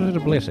problem, or is it a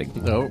blessing?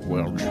 Oh,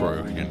 well,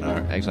 true, you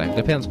know. Exactly.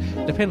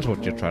 Depends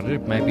what you're trying to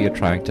do. Maybe you're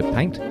trying to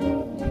paint.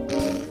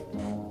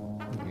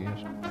 Yes.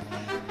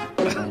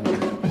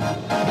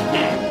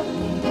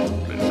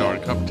 Sorry,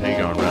 cup of tea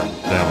going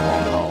round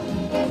down a long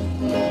hole.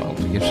 Well,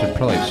 you should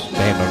probably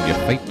stand on your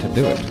feet to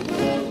do it.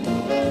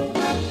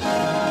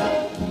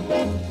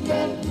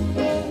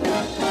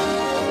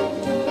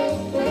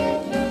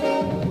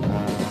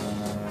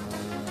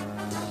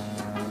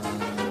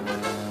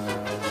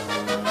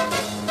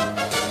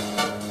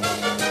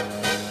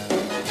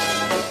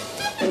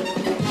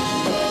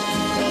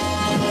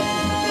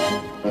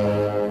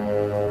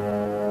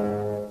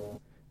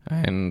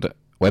 And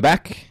we're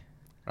back.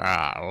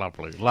 Ah,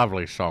 lovely,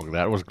 lovely song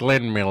that. It was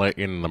Glenn Miller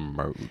in the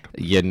Mood.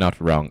 You're not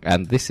wrong.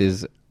 And this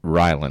is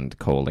Ryland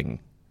calling.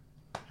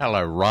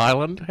 Hello,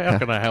 Ryland. How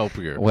can I help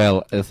you?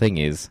 Well, the thing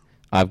is,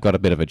 I've got a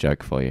bit of a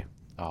joke for you.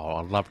 Oh,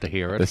 I'd love to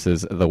hear it. This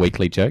is the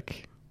weekly joke.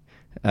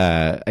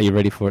 Are you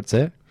ready for it,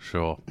 sir?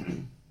 Sure.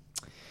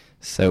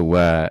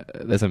 So,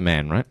 there's a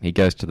man, right? He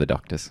goes to the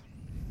doctors.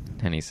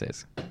 And he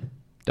says,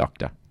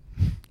 Doctor.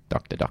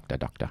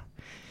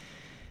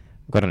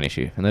 I've got an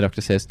issue. And the doctor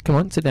says, come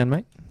on, sit down,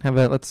 mate.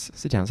 Let's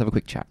sit down, let's have a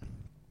quick chat.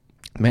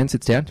 The man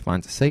sits down,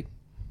 finds a seat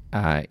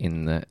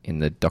in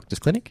the doctor's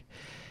clinic.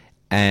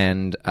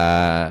 And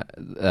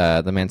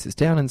the man sits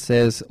down and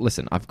says,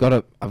 listen, I've got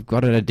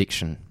an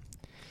addiction.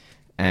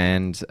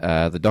 And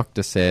the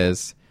doctor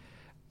says,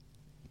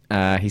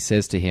 he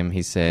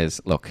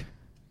says, look,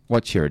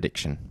 what's your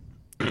addiction?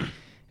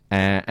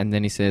 And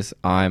then he says,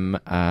 I'm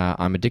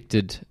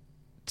addicted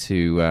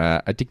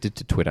addicted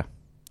to Twitter.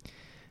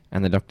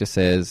 And the doctor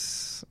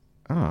says,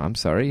 "Oh, I'm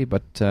sorry,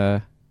 but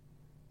I'm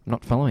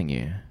not following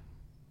you."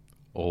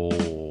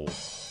 Oh,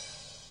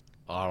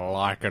 I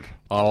like it.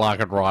 I like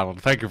it,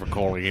 Ryland. Thank you for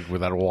calling in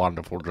with that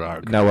wonderful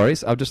joke. No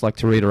worries. I'd just like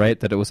to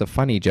reiterate that it was a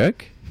funny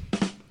joke.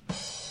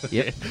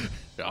 Yep.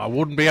 I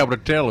wouldn't be able to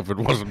tell if it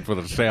wasn't for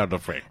the sound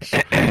effects.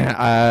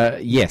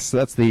 Yes,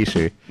 that's the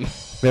issue.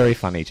 Very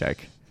funny joke.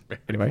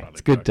 Anyway, funny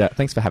it's good. joke.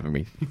 Thanks for having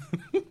me.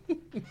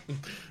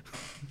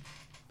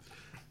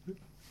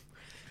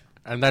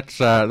 And that's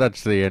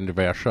the end of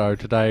our show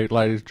today,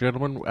 ladies and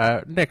gentlemen.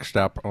 Next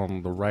up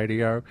on the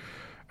radio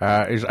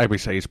is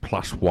ABC's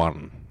Plus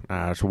One.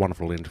 It's a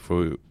wonderful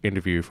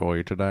interview for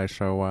you today,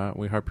 so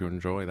we hope you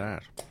enjoy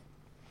that.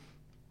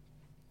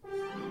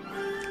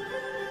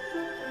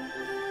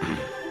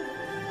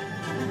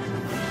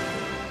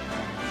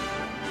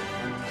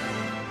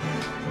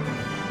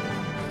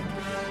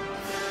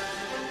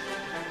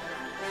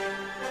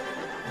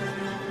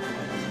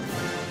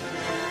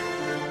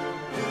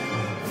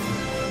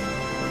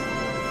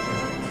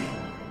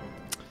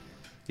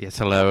 Yes,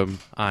 hello,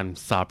 I'm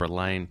Sabra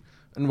Lane,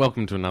 and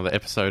welcome to another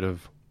episode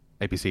of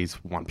ABC's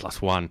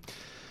 1+1.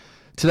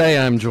 Today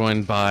I'm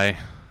joined by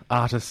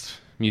artist,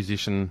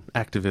 musician,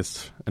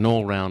 activist, and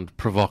all-round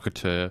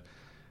provocateur,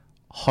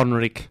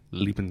 Henrik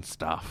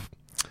Liebenstaff.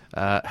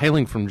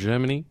 Hailing from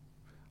Germany,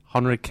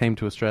 Henrik came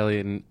to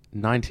Australia in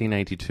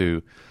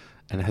 1982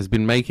 and has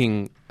been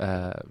making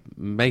a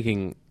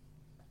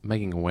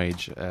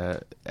wage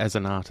as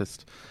an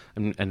artist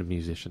and a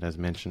musician, as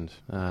mentioned.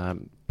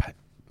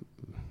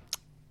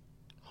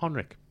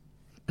 Henrik,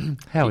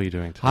 how are you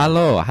doing today?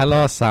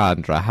 Hello,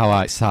 Sandra. How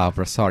are you,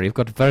 Sabra? Sorry, you've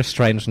got a very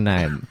strange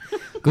name.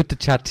 Good to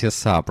chat to you,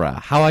 Sabra.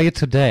 How are you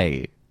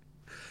today?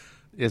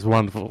 Yes,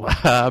 wonderful.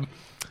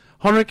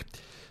 Henrik,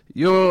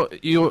 you're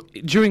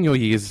during your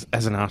years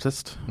as an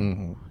artist,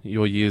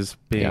 your years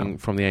being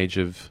from the age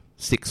of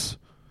 6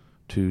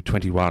 to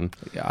 21.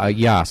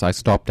 Yes, I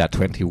stopped at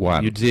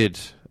 21. You did.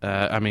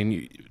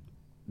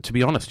 To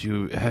be honest,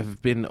 you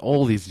have been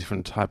all these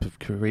different type of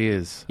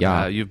careers.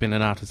 Yeah. You've been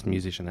an artist,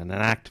 musician, and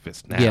an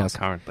activist now, Yes.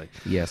 currently.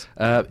 Yes.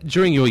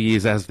 During your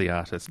years as the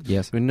artist,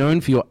 Yes. you're known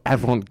for your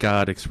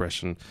avant-garde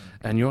expression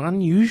and your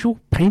unusual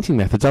painting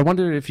methods. I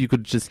wonder if you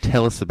could just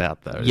tell us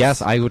about those.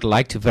 Yes, I would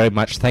like to very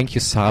much. Thank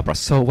you, Sabra.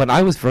 So when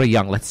I was very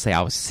young, let's say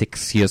I was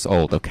 6 years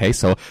old, okay?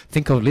 So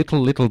think of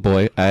little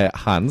boy,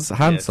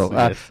 Hansel.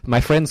 yes. My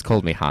friends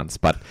called me Hans,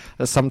 but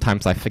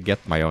sometimes I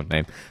forget my own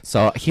name.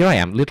 So here I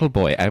am, little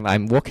boy, and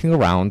I'm walking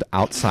around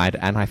outside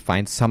and I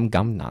find some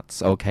gum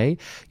nuts, okay?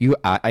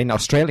 In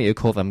Australia, you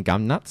call them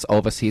gum nuts.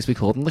 Overseas, we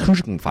call them the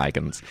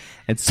Hugenfeigens.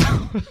 And so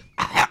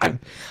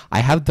I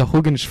have the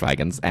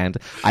Hugenschweigens and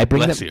I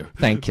bring Bless them... you.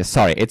 Thank you.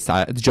 Sorry, it's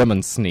a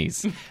German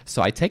sneeze.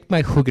 So I take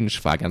my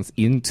Hugenschweigens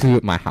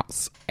into my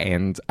house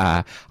and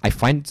I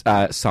find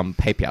some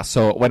paper.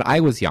 So when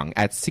I was young,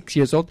 at 6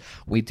 years old,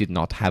 we did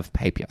not have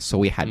paper. So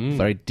we had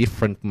very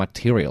different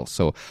materials.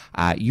 So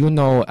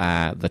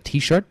the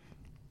T-shirt?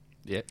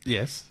 Yeah.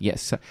 Yes.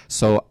 Yes.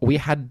 So we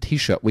had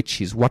T-shirt, which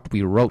is what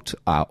we wrote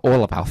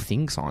all of our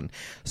things on.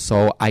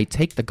 So I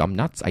take the gum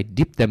nuts, I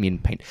dip them in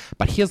paint.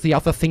 But here's the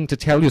other thing to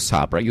tell you,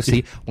 Sabra. You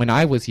see, when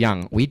I was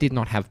young, we did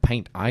not have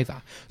paint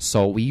either.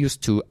 So we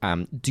used to.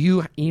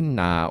 In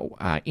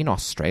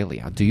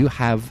Australia, do you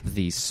have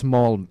the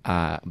small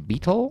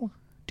beetle?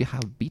 Do you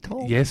have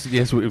beetle? Yes,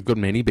 we've got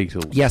many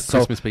beetles. Yes, so-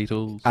 Christmas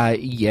beetles.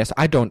 Yes,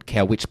 I don't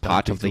care which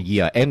part of the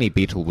year. Any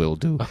beetle will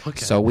do. Okay.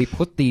 So we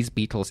put these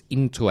beetles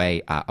into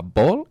a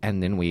bowl,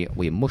 and then we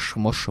mush,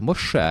 or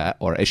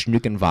a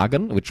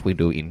Schnückenwagen, which we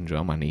do in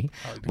Germany.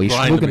 We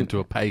Grind them schnucken- into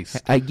a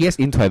paste. Yes,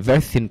 into a very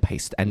thin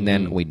paste, and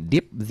then we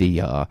dip the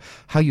a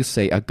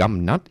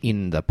gum nut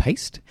in the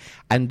paste,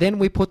 and then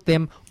we put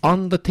them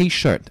on the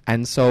T-shirt.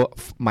 And so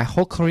my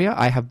whole career,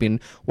 I have been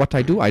what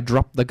I do. I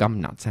drop the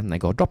gum nuts, and they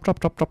go drop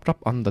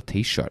on the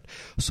T-shirt.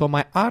 So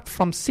my art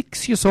from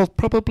 6 years old,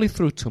 probably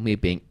through to me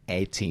being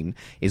 18,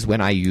 is when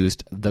I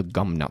used the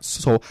gum nuts.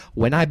 So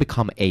when I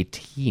become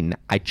 18,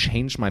 I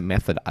changed my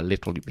method a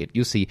little bit.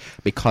 You see,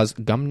 because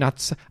gum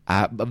nuts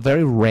are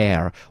very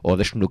rare, or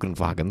the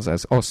Schnückenwagens,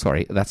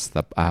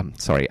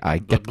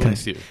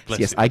 Bless you. Bless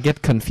you. I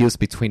get confused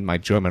between my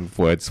German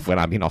words when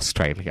I'm in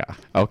Australia.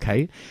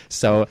 Okay,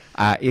 so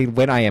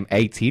when I am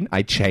 18,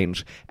 I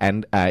change,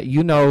 and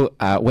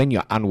when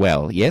you're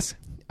unwell, yes.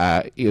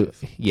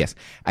 Yes,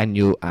 and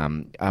you.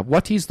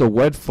 What is the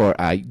word for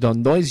the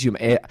noise you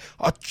make?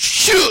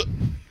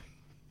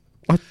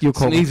 What do you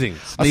call Sneezing.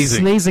 it?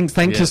 Sneezing.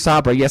 Thank you, Yes.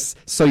 Sabra. Yes.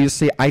 So you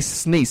see, I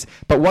sneeze.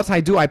 But what I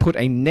do, I put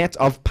a net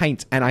of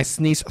paint and I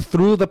sneeze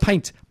through the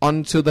paint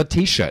onto the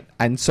T-shirt.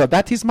 And so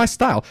that is my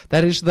style.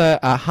 That is the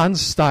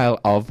Hans style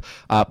of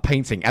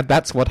painting. And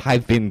that's what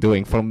I've been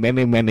doing for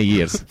many, many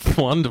years.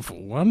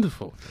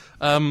 Wonderful.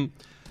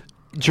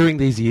 During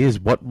these years,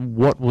 what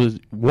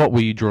were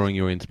you drawing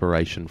your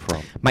inspiration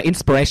from? My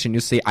inspiration, you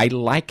see, I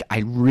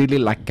really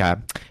like,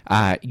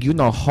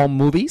 home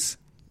movies.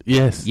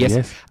 Yes, Yes.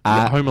 yes.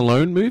 Home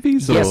Alone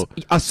movies? Yes.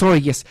 Or? Sorry.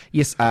 Yes.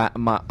 Yes.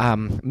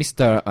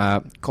 Mr.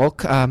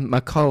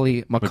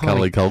 Macaulay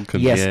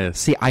Culkin, yes.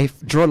 See, I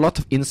draw a lot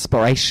of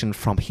inspiration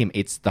from him.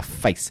 It's the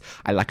face.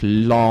 I like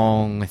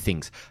long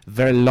things,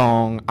 very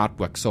long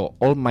artwork. So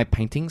all my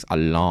paintings are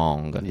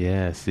long.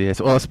 Yes,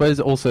 yes. Well, I suppose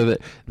also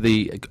that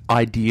the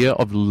idea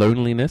of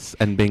loneliness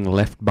and being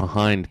left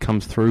behind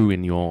comes through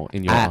in your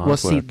artwork. Well,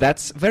 see,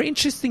 that's very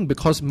interesting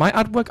because my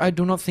artwork I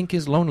do not think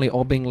is lonely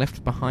or being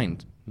left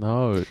behind.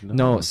 No.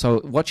 So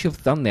what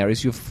you've done there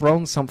is you've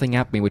thrown something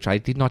at me which I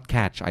did not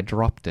catch. I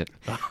dropped it,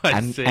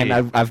 and see.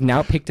 I've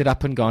now picked it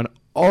up and gone.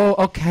 Oh,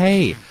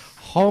 okay.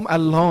 Home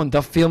Alone,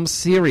 the film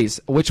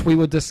series, which we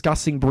were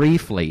discussing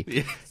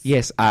briefly.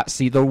 Yes.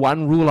 See, the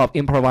one rule of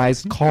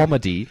improvised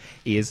comedy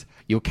is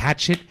you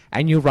catch it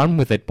and you run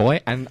with it,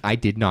 boy. And I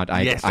did not.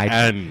 I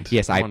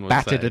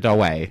batted it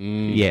away.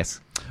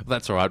 Yes.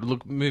 That's all right.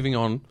 Look, moving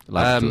on.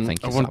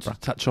 Thank you, I want Sabra.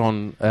 to touch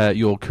on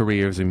your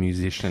career as a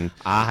musician.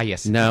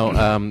 Yes.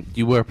 Now,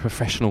 you were a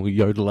professional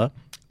yodeler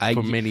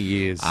for many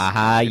years.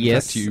 In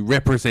yes. fact, you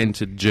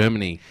represented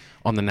Germany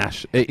on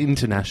the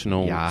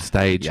international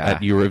stage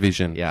at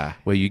Eurovision,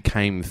 where you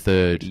came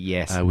third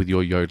with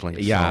your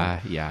yodeling song.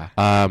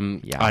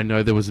 I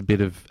know there was a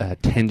bit of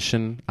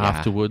tension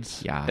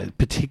afterwards,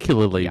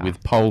 particularly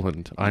with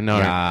Poland. I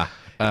know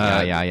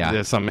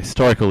there's some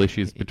historical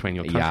issues between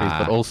your countries,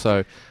 but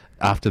also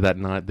after that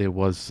night there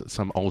was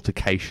some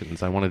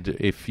altercations. I wanted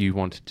to, if you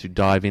wanted to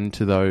dive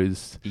into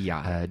those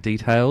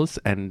details,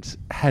 and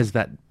has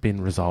that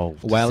been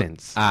resolved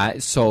since? I'll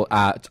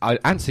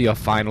answer your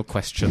final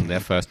question there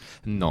first.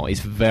 No,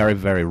 it's very,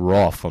 very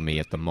raw for me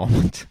at the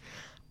moment.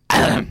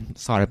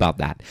 Sorry about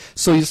that.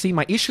 So you see,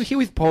 my issue here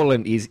with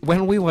Poland is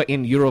when we were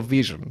in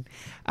Eurovision,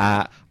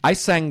 I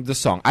sang the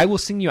song. I will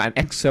sing you an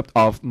excerpt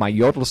of my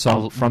yodel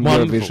song from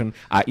Eurovision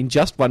in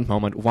just one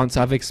moment, once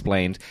I've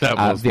explained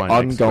the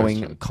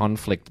ongoing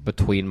conflict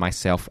between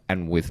myself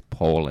and with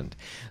Poland.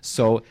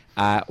 So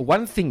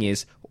one thing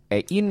is,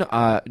 in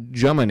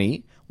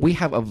Germany, we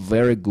have a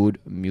very good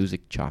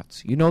music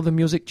charts. You know the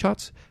music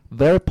charts?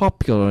 Very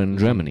popular in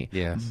Germany.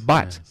 Yes.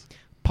 But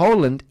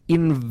Poland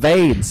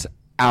invades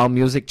our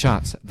music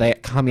charts. They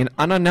come in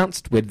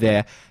unannounced with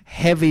their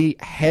heavy,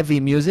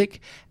 heavy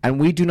music, and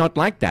we do not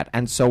like that.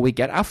 And so we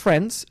get our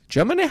friends.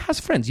 Germany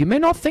has friends. You may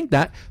not think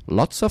that.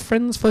 Lots of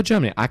friends for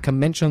Germany. I can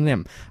mention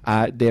them.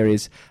 There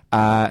is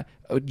Russia.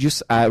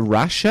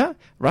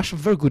 Russia,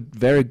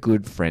 very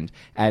good friend.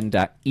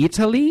 And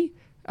Italy.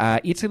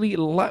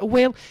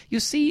 Well, you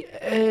see,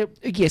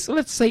 yes,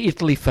 let's say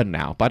Italy for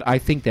now, but I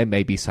think there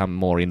may be some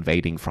more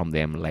invading from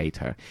them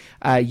later.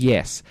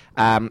 Yes,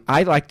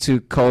 I like to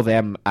call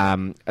them,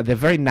 they're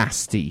very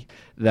nasty,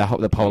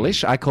 the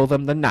Polish. I call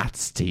them the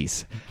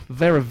Nazis.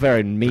 Very,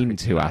 very mean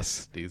to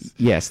us.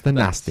 Yes, the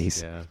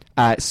Nazis. Yeah.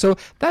 So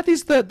that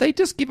is they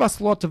just give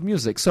us a lot of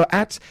music. So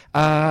at,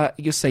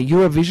 you say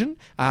Eurovision,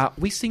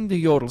 we sing the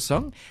yodel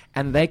song,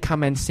 and they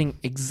come and sing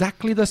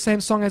exactly the same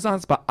song as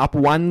us, but up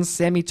one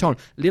semitone,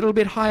 little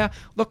bit higher.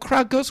 The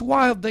crowd goes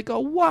wild. They go,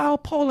 wow,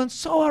 Poland,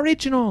 so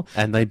original.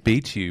 And they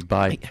beat you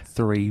by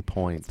 3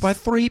 points. By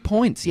 3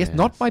 points, yes,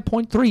 not by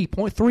 0.3,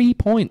 0.3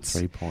 points.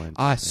 3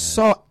 points.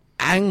 So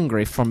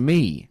angry from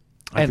me.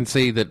 I can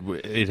see that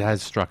it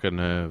has struck a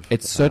nerve.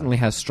 It certainly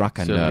has struck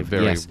a nerve.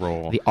 Very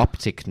raw. The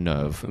optic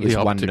nerve is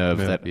one nerve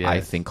that I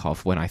think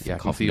of when I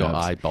think of see nerves. your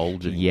eye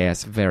bulging.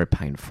 Yes, very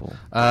painful.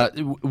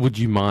 Would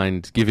you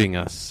mind giving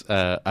us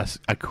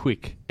a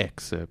quick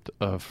excerpt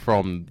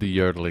from the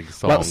yodeling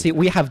song? Well, see,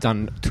 we have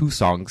done 2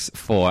 songs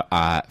for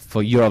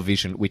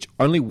Eurovision, which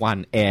only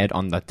one aired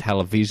on the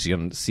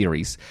television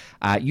series.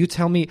 You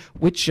tell me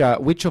which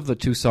of the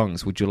 2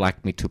 songs would you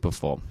like me to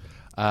perform?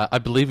 I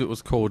believe it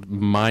was called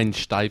Mein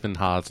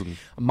Steifenhasen.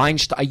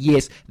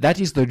 Yes,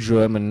 that is the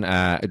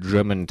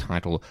German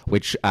title,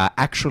 which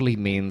actually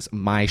means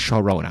My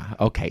Sharona.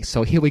 Okay,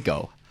 so here we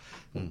go.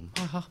 Hey,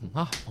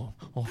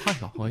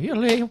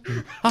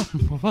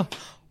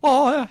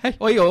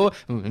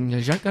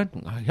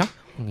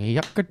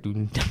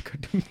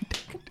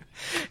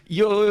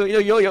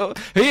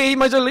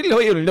 my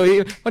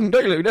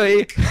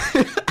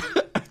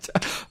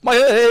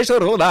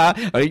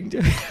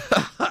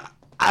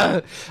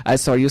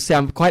sorry, you say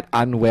I'm quite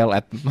unwell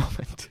at the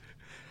moment.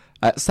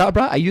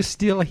 Sabra, are you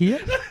still here?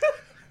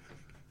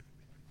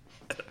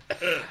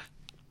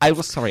 I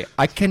was sorry.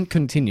 I can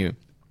continue.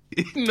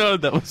 No,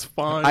 that was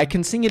fine. I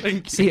can sing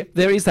it. See,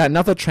 there is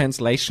another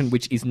translation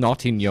which is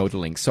not in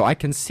yodeling, so I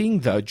can sing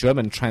the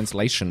German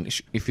translation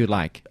if you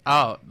like.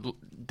 Oh,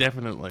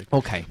 definitely.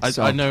 Okay.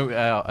 I know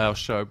our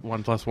show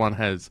 1+1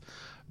 has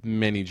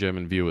many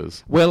German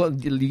viewers. Well,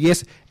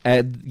 yes,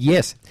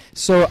 yes.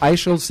 So I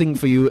shall sing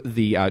for you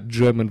the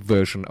German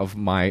version of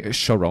my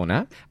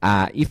Sharona.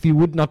 If you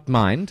would not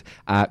mind,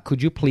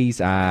 could you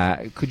please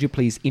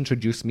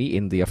introduce me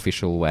in the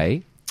official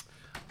way?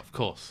 Of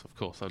course.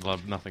 I'd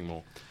love nothing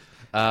more.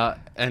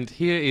 And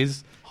here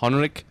is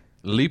Henrik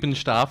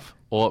Liebenstaff,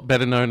 or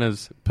better known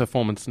as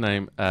performance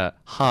name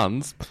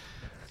Hans,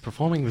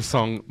 performing the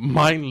song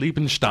Mein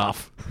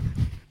Liebenstaff.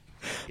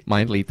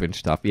 Mein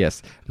Lieblingsstoff,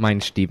 yes. Mein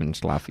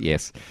Stiebenschlaf,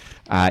 yes.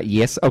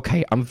 Yes,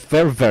 okay, I'm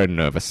very, very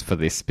nervous for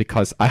this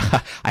because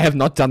I have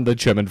not done the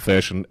German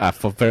version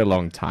for a very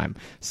long time.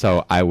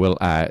 So I will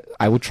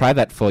try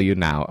that for you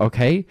now,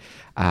 okay?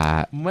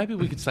 Maybe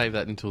we could save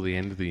that until the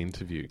end of the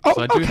interview. Oh,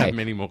 So I do okay. have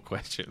many more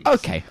questions.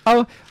 Okay.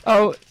 Oh,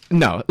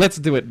 no, let's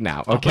do it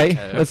now, okay?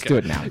 Let's do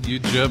it now. You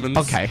Germans.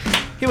 Okay,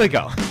 here we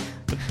go.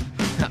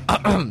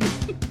 I'm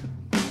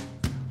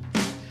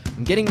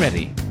getting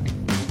ready.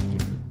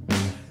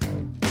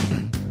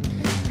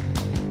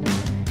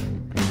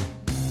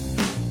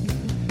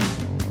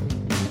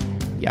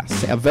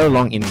 Yes, a very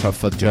long intro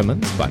for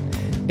Germans, but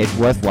it's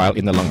worthwhile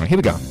in the long run. Here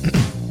we go.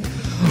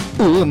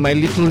 Oh, my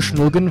little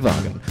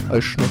Schnuggenwagen. Oh,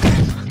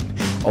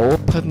 Schnuggenwagen.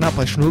 Open up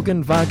a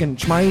Schnuggenwagen.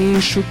 My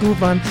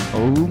Schuguwan.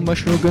 Oh, my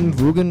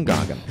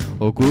Schnuggenwagen.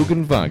 Oh,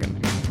 Guggenwagen.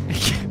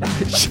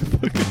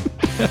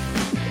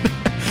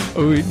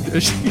 Oh,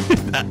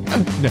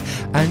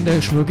 and the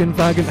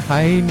Schnuggenwagen,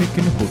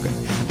 Heineken, Hogan,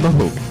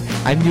 Mahogan.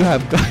 And you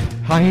have got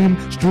Heim,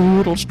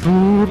 Strudel,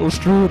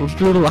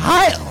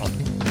 Heil!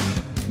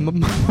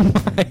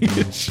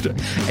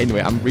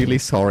 Anyway, I'm really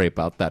sorry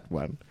about that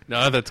one.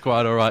 No, that's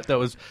quite all right. That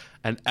was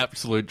an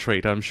absolute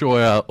treat. I'm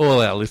sure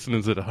all our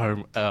listeners at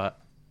home are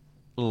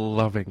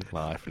loving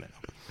life now.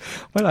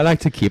 Well, I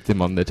like to keep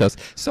them on their toes.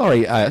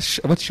 Sorry,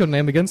 what's your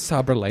name again?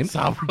 Sabra Lane.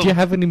 Do you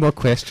have any more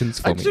questions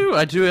for me?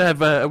 I do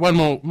have one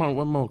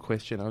more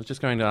question. I was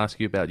just going to ask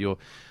you about your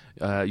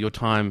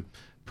time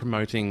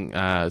promoting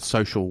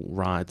social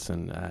rights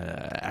and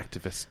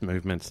activist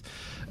movements.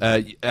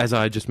 As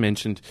I just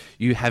mentioned,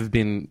 you have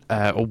been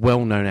a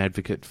well-known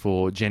advocate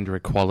for gender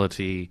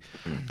equality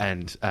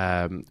and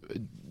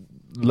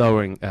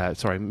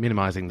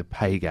minimizing the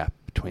pay gap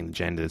between the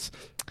genders.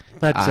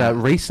 But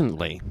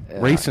recently...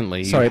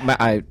 Sorry,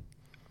 I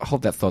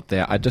hold that thought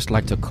there. I'd just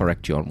like to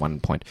correct you on one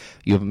point.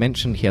 You've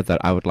mentioned here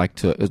that I would like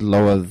to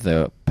lower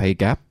the pay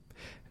gap.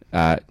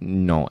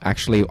 No,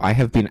 actually, I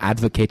have been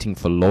advocating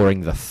for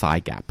lowering the thigh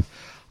gap.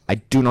 I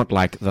do not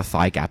like the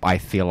thigh gap. I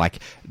feel like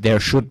there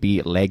should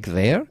be leg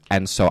there,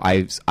 and so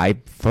I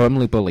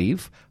firmly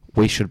believe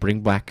we should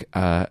bring back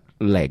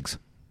legs.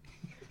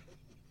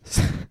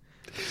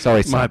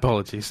 Sorry, My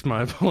apologies.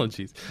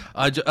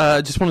 I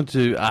just wanted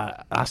to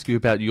ask you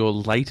about your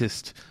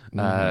latest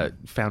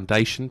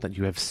foundation that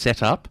you have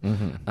set up.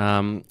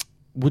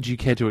 Would you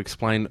care to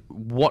explain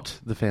what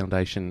the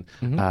foundation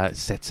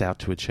sets out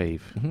to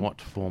achieve?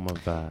 What form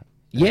of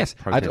Yes.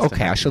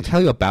 protest I shall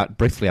tell you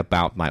briefly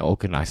about my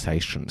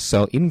organization.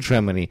 So in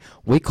Germany,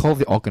 we call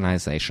the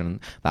organization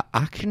the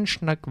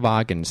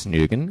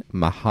Achenschnackwagenssnügen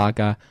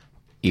Mahaga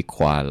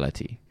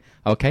Equality.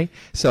 Okay,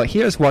 so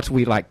here's what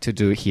we like to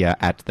do here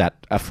at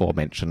that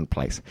aforementioned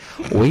place.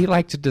 We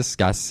like to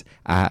discuss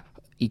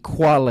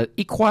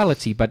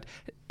equality, but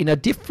in a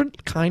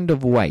different kind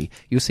of way.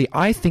 You see,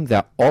 I think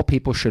that all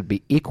people should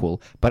be equal,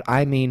 but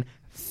I mean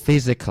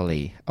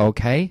physically,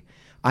 okay?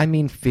 I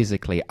mean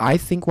physically. I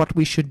think what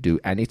we should do,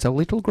 and it's a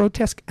little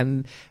grotesque,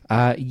 and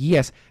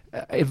yes,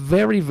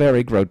 very,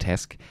 very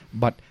grotesque,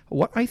 but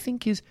what I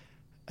think is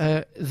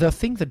the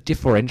thing that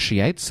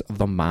differentiates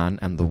the man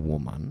and the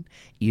woman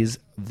is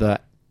the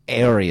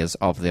areas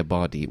of their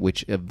body,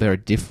 which are very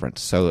different.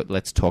 So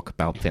let's talk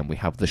about them. We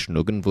have the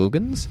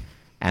Schnuggenwugens,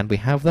 and we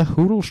have the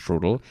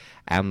Hudelstrudel,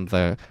 and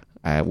the,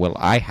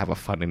 I have a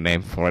funny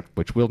name for it,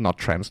 which will not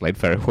translate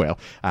very well.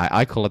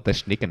 I call it the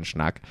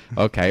Schnickenschnack,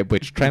 okay,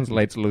 which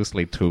translates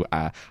loosely to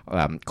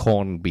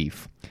corned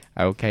beef.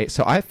 Okay,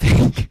 so I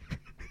think...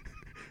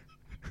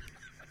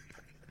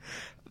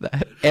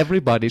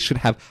 everybody should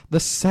have the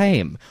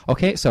same.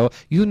 Okay, so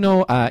you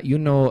know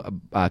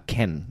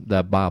Ken,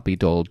 the Barbie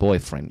doll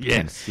boyfriend.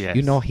 Yes, Ken. yes.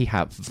 You know he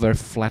have very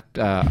flat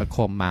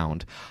core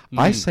mound.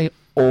 I say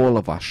all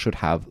of us should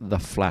have the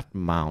flat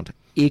mound.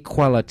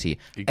 Equality.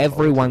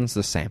 Everyone's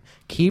the same.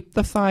 Keep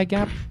the thigh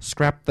gap,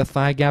 scrap the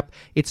thigh gap.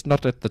 It's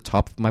not at the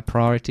top of my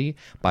priority,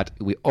 but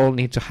we all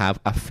need to have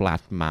a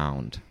flat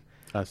mound.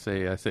 I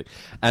see.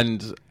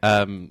 And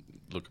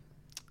look,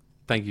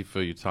 thank you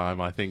for your time.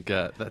 I think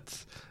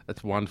that's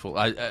wonderful.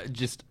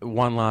 Just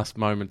one last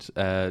moment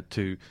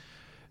to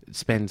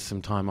spend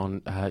some time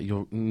on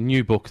your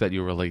new book that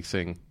you're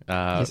releasing.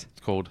 Yes.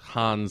 It's called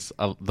Hans,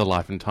 The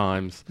Life and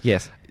Times.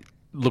 Yes.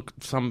 Look,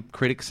 some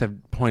critics have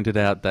pointed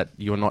out that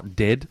you're not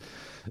dead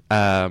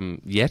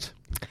yet,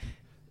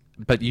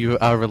 but you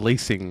are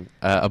releasing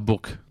a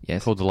book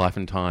called The Life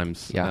and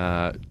Times.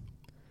 Yeah.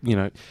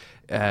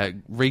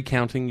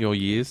 Recounting your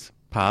years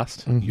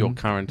past, your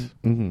current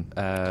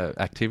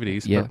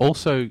activities, but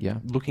also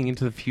looking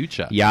into the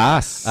future.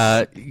 Yes.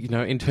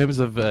 In terms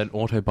of an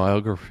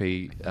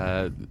autobiography,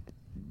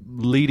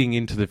 leading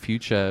into the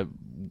future,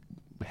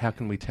 how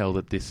can we tell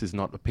that this is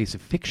not a piece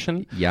of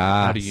fiction? Yes.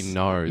 How do you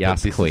know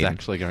Yes, that this Queen. is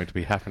actually going to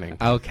be happening?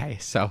 Okay,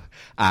 so,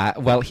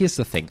 well, here's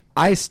the thing.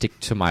 I stick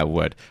to my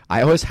word.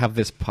 I always have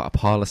this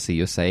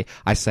policy.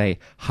 I say,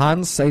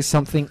 Hans says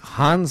something,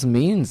 Hans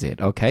means it,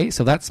 okay?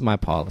 So that's my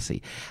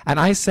policy. And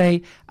I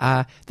say,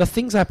 the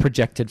things I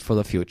projected for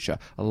the future,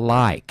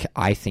 like,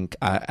 I think,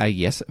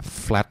 yes,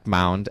 flat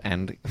mound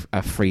and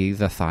free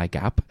the thigh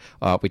gap,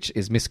 which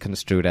is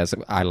misconstrued as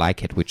I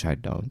like it, which I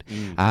don't.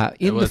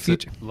 In the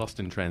future... Lost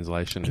in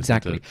translation.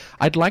 Exactly. Isn't it?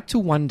 I'd like to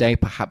one day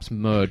perhaps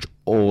merge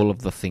all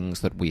of the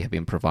things that we have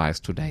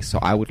improvised today. So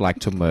I would like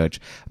to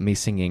merge me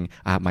singing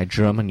my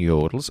German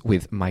yodels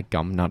with my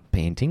gumnut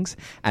paintings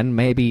and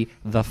maybe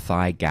the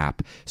thigh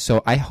gap.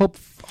 So I hope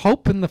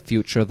in the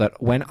future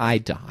that when I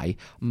die,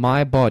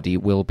 my body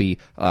will be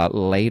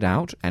laid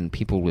out and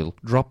people will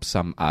drop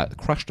some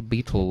crushed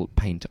beetle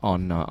paint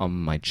on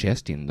my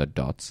chest in the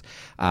dots,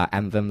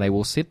 and then they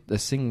will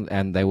sing,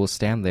 and they will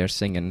stand there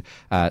singing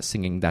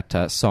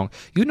that song.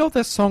 You know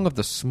the song of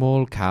the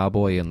small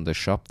cowboy in the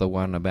shop, the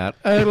one about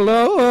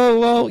hello,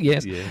 hello.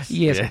 Yes.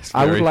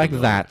 I would like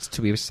that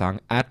to be sung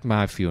at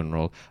my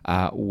funeral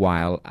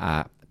while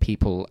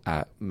people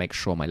make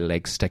sure my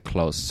legs stay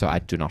closed so I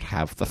do not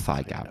have the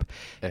thigh gap.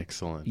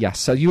 Excellent. Yeah,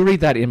 so you read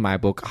that in my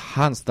book,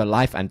 Hans, The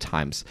Life and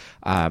Times,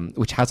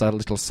 which has a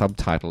little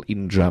subtitle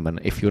in German.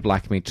 If you'd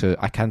like me to,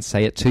 I can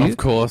say it to you. Of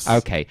course.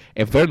 Okay,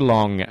 a very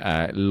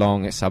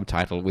long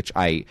subtitle, which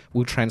I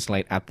will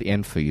translate at the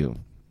end for you.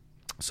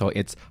 So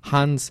it's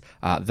Hans,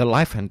 The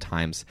Life and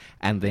Times,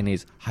 and then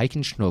is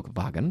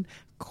Heichenschnurgwagen,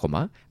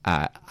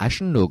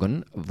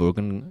 Eichennugen,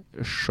 Würgen,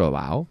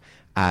 Schowau,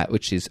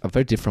 which is a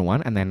very different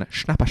one, and then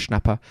Schnapper,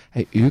 Schnapper,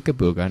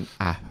 Ugeburgen,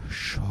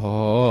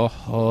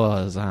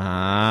 Schosan,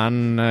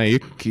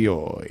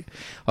 Ikioi.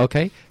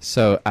 Okay,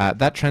 so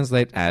that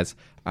translates as,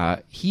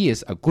 he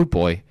is a good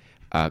boy,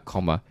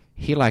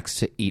 he likes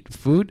to eat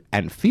food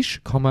and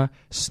fish,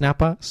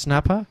 snapper,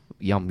 snapper,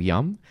 yum,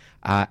 yum.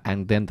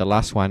 And then the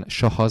last one,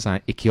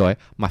 Shohozan Ikioi,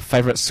 my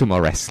favorite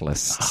sumo wrestlers.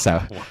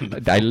 So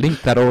I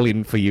linked that all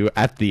in for you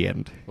at the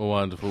end.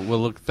 Wonderful. Well,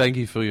 look, thank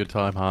you for your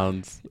time,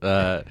 Hans.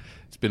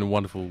 It's been a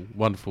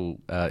wonderful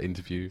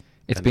interview.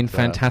 It's been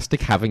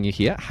fantastic having you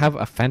here. Have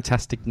a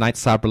fantastic night,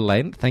 Sabre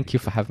Lane. Thank you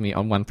for having me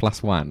on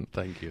 1+1.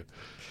 Thank you.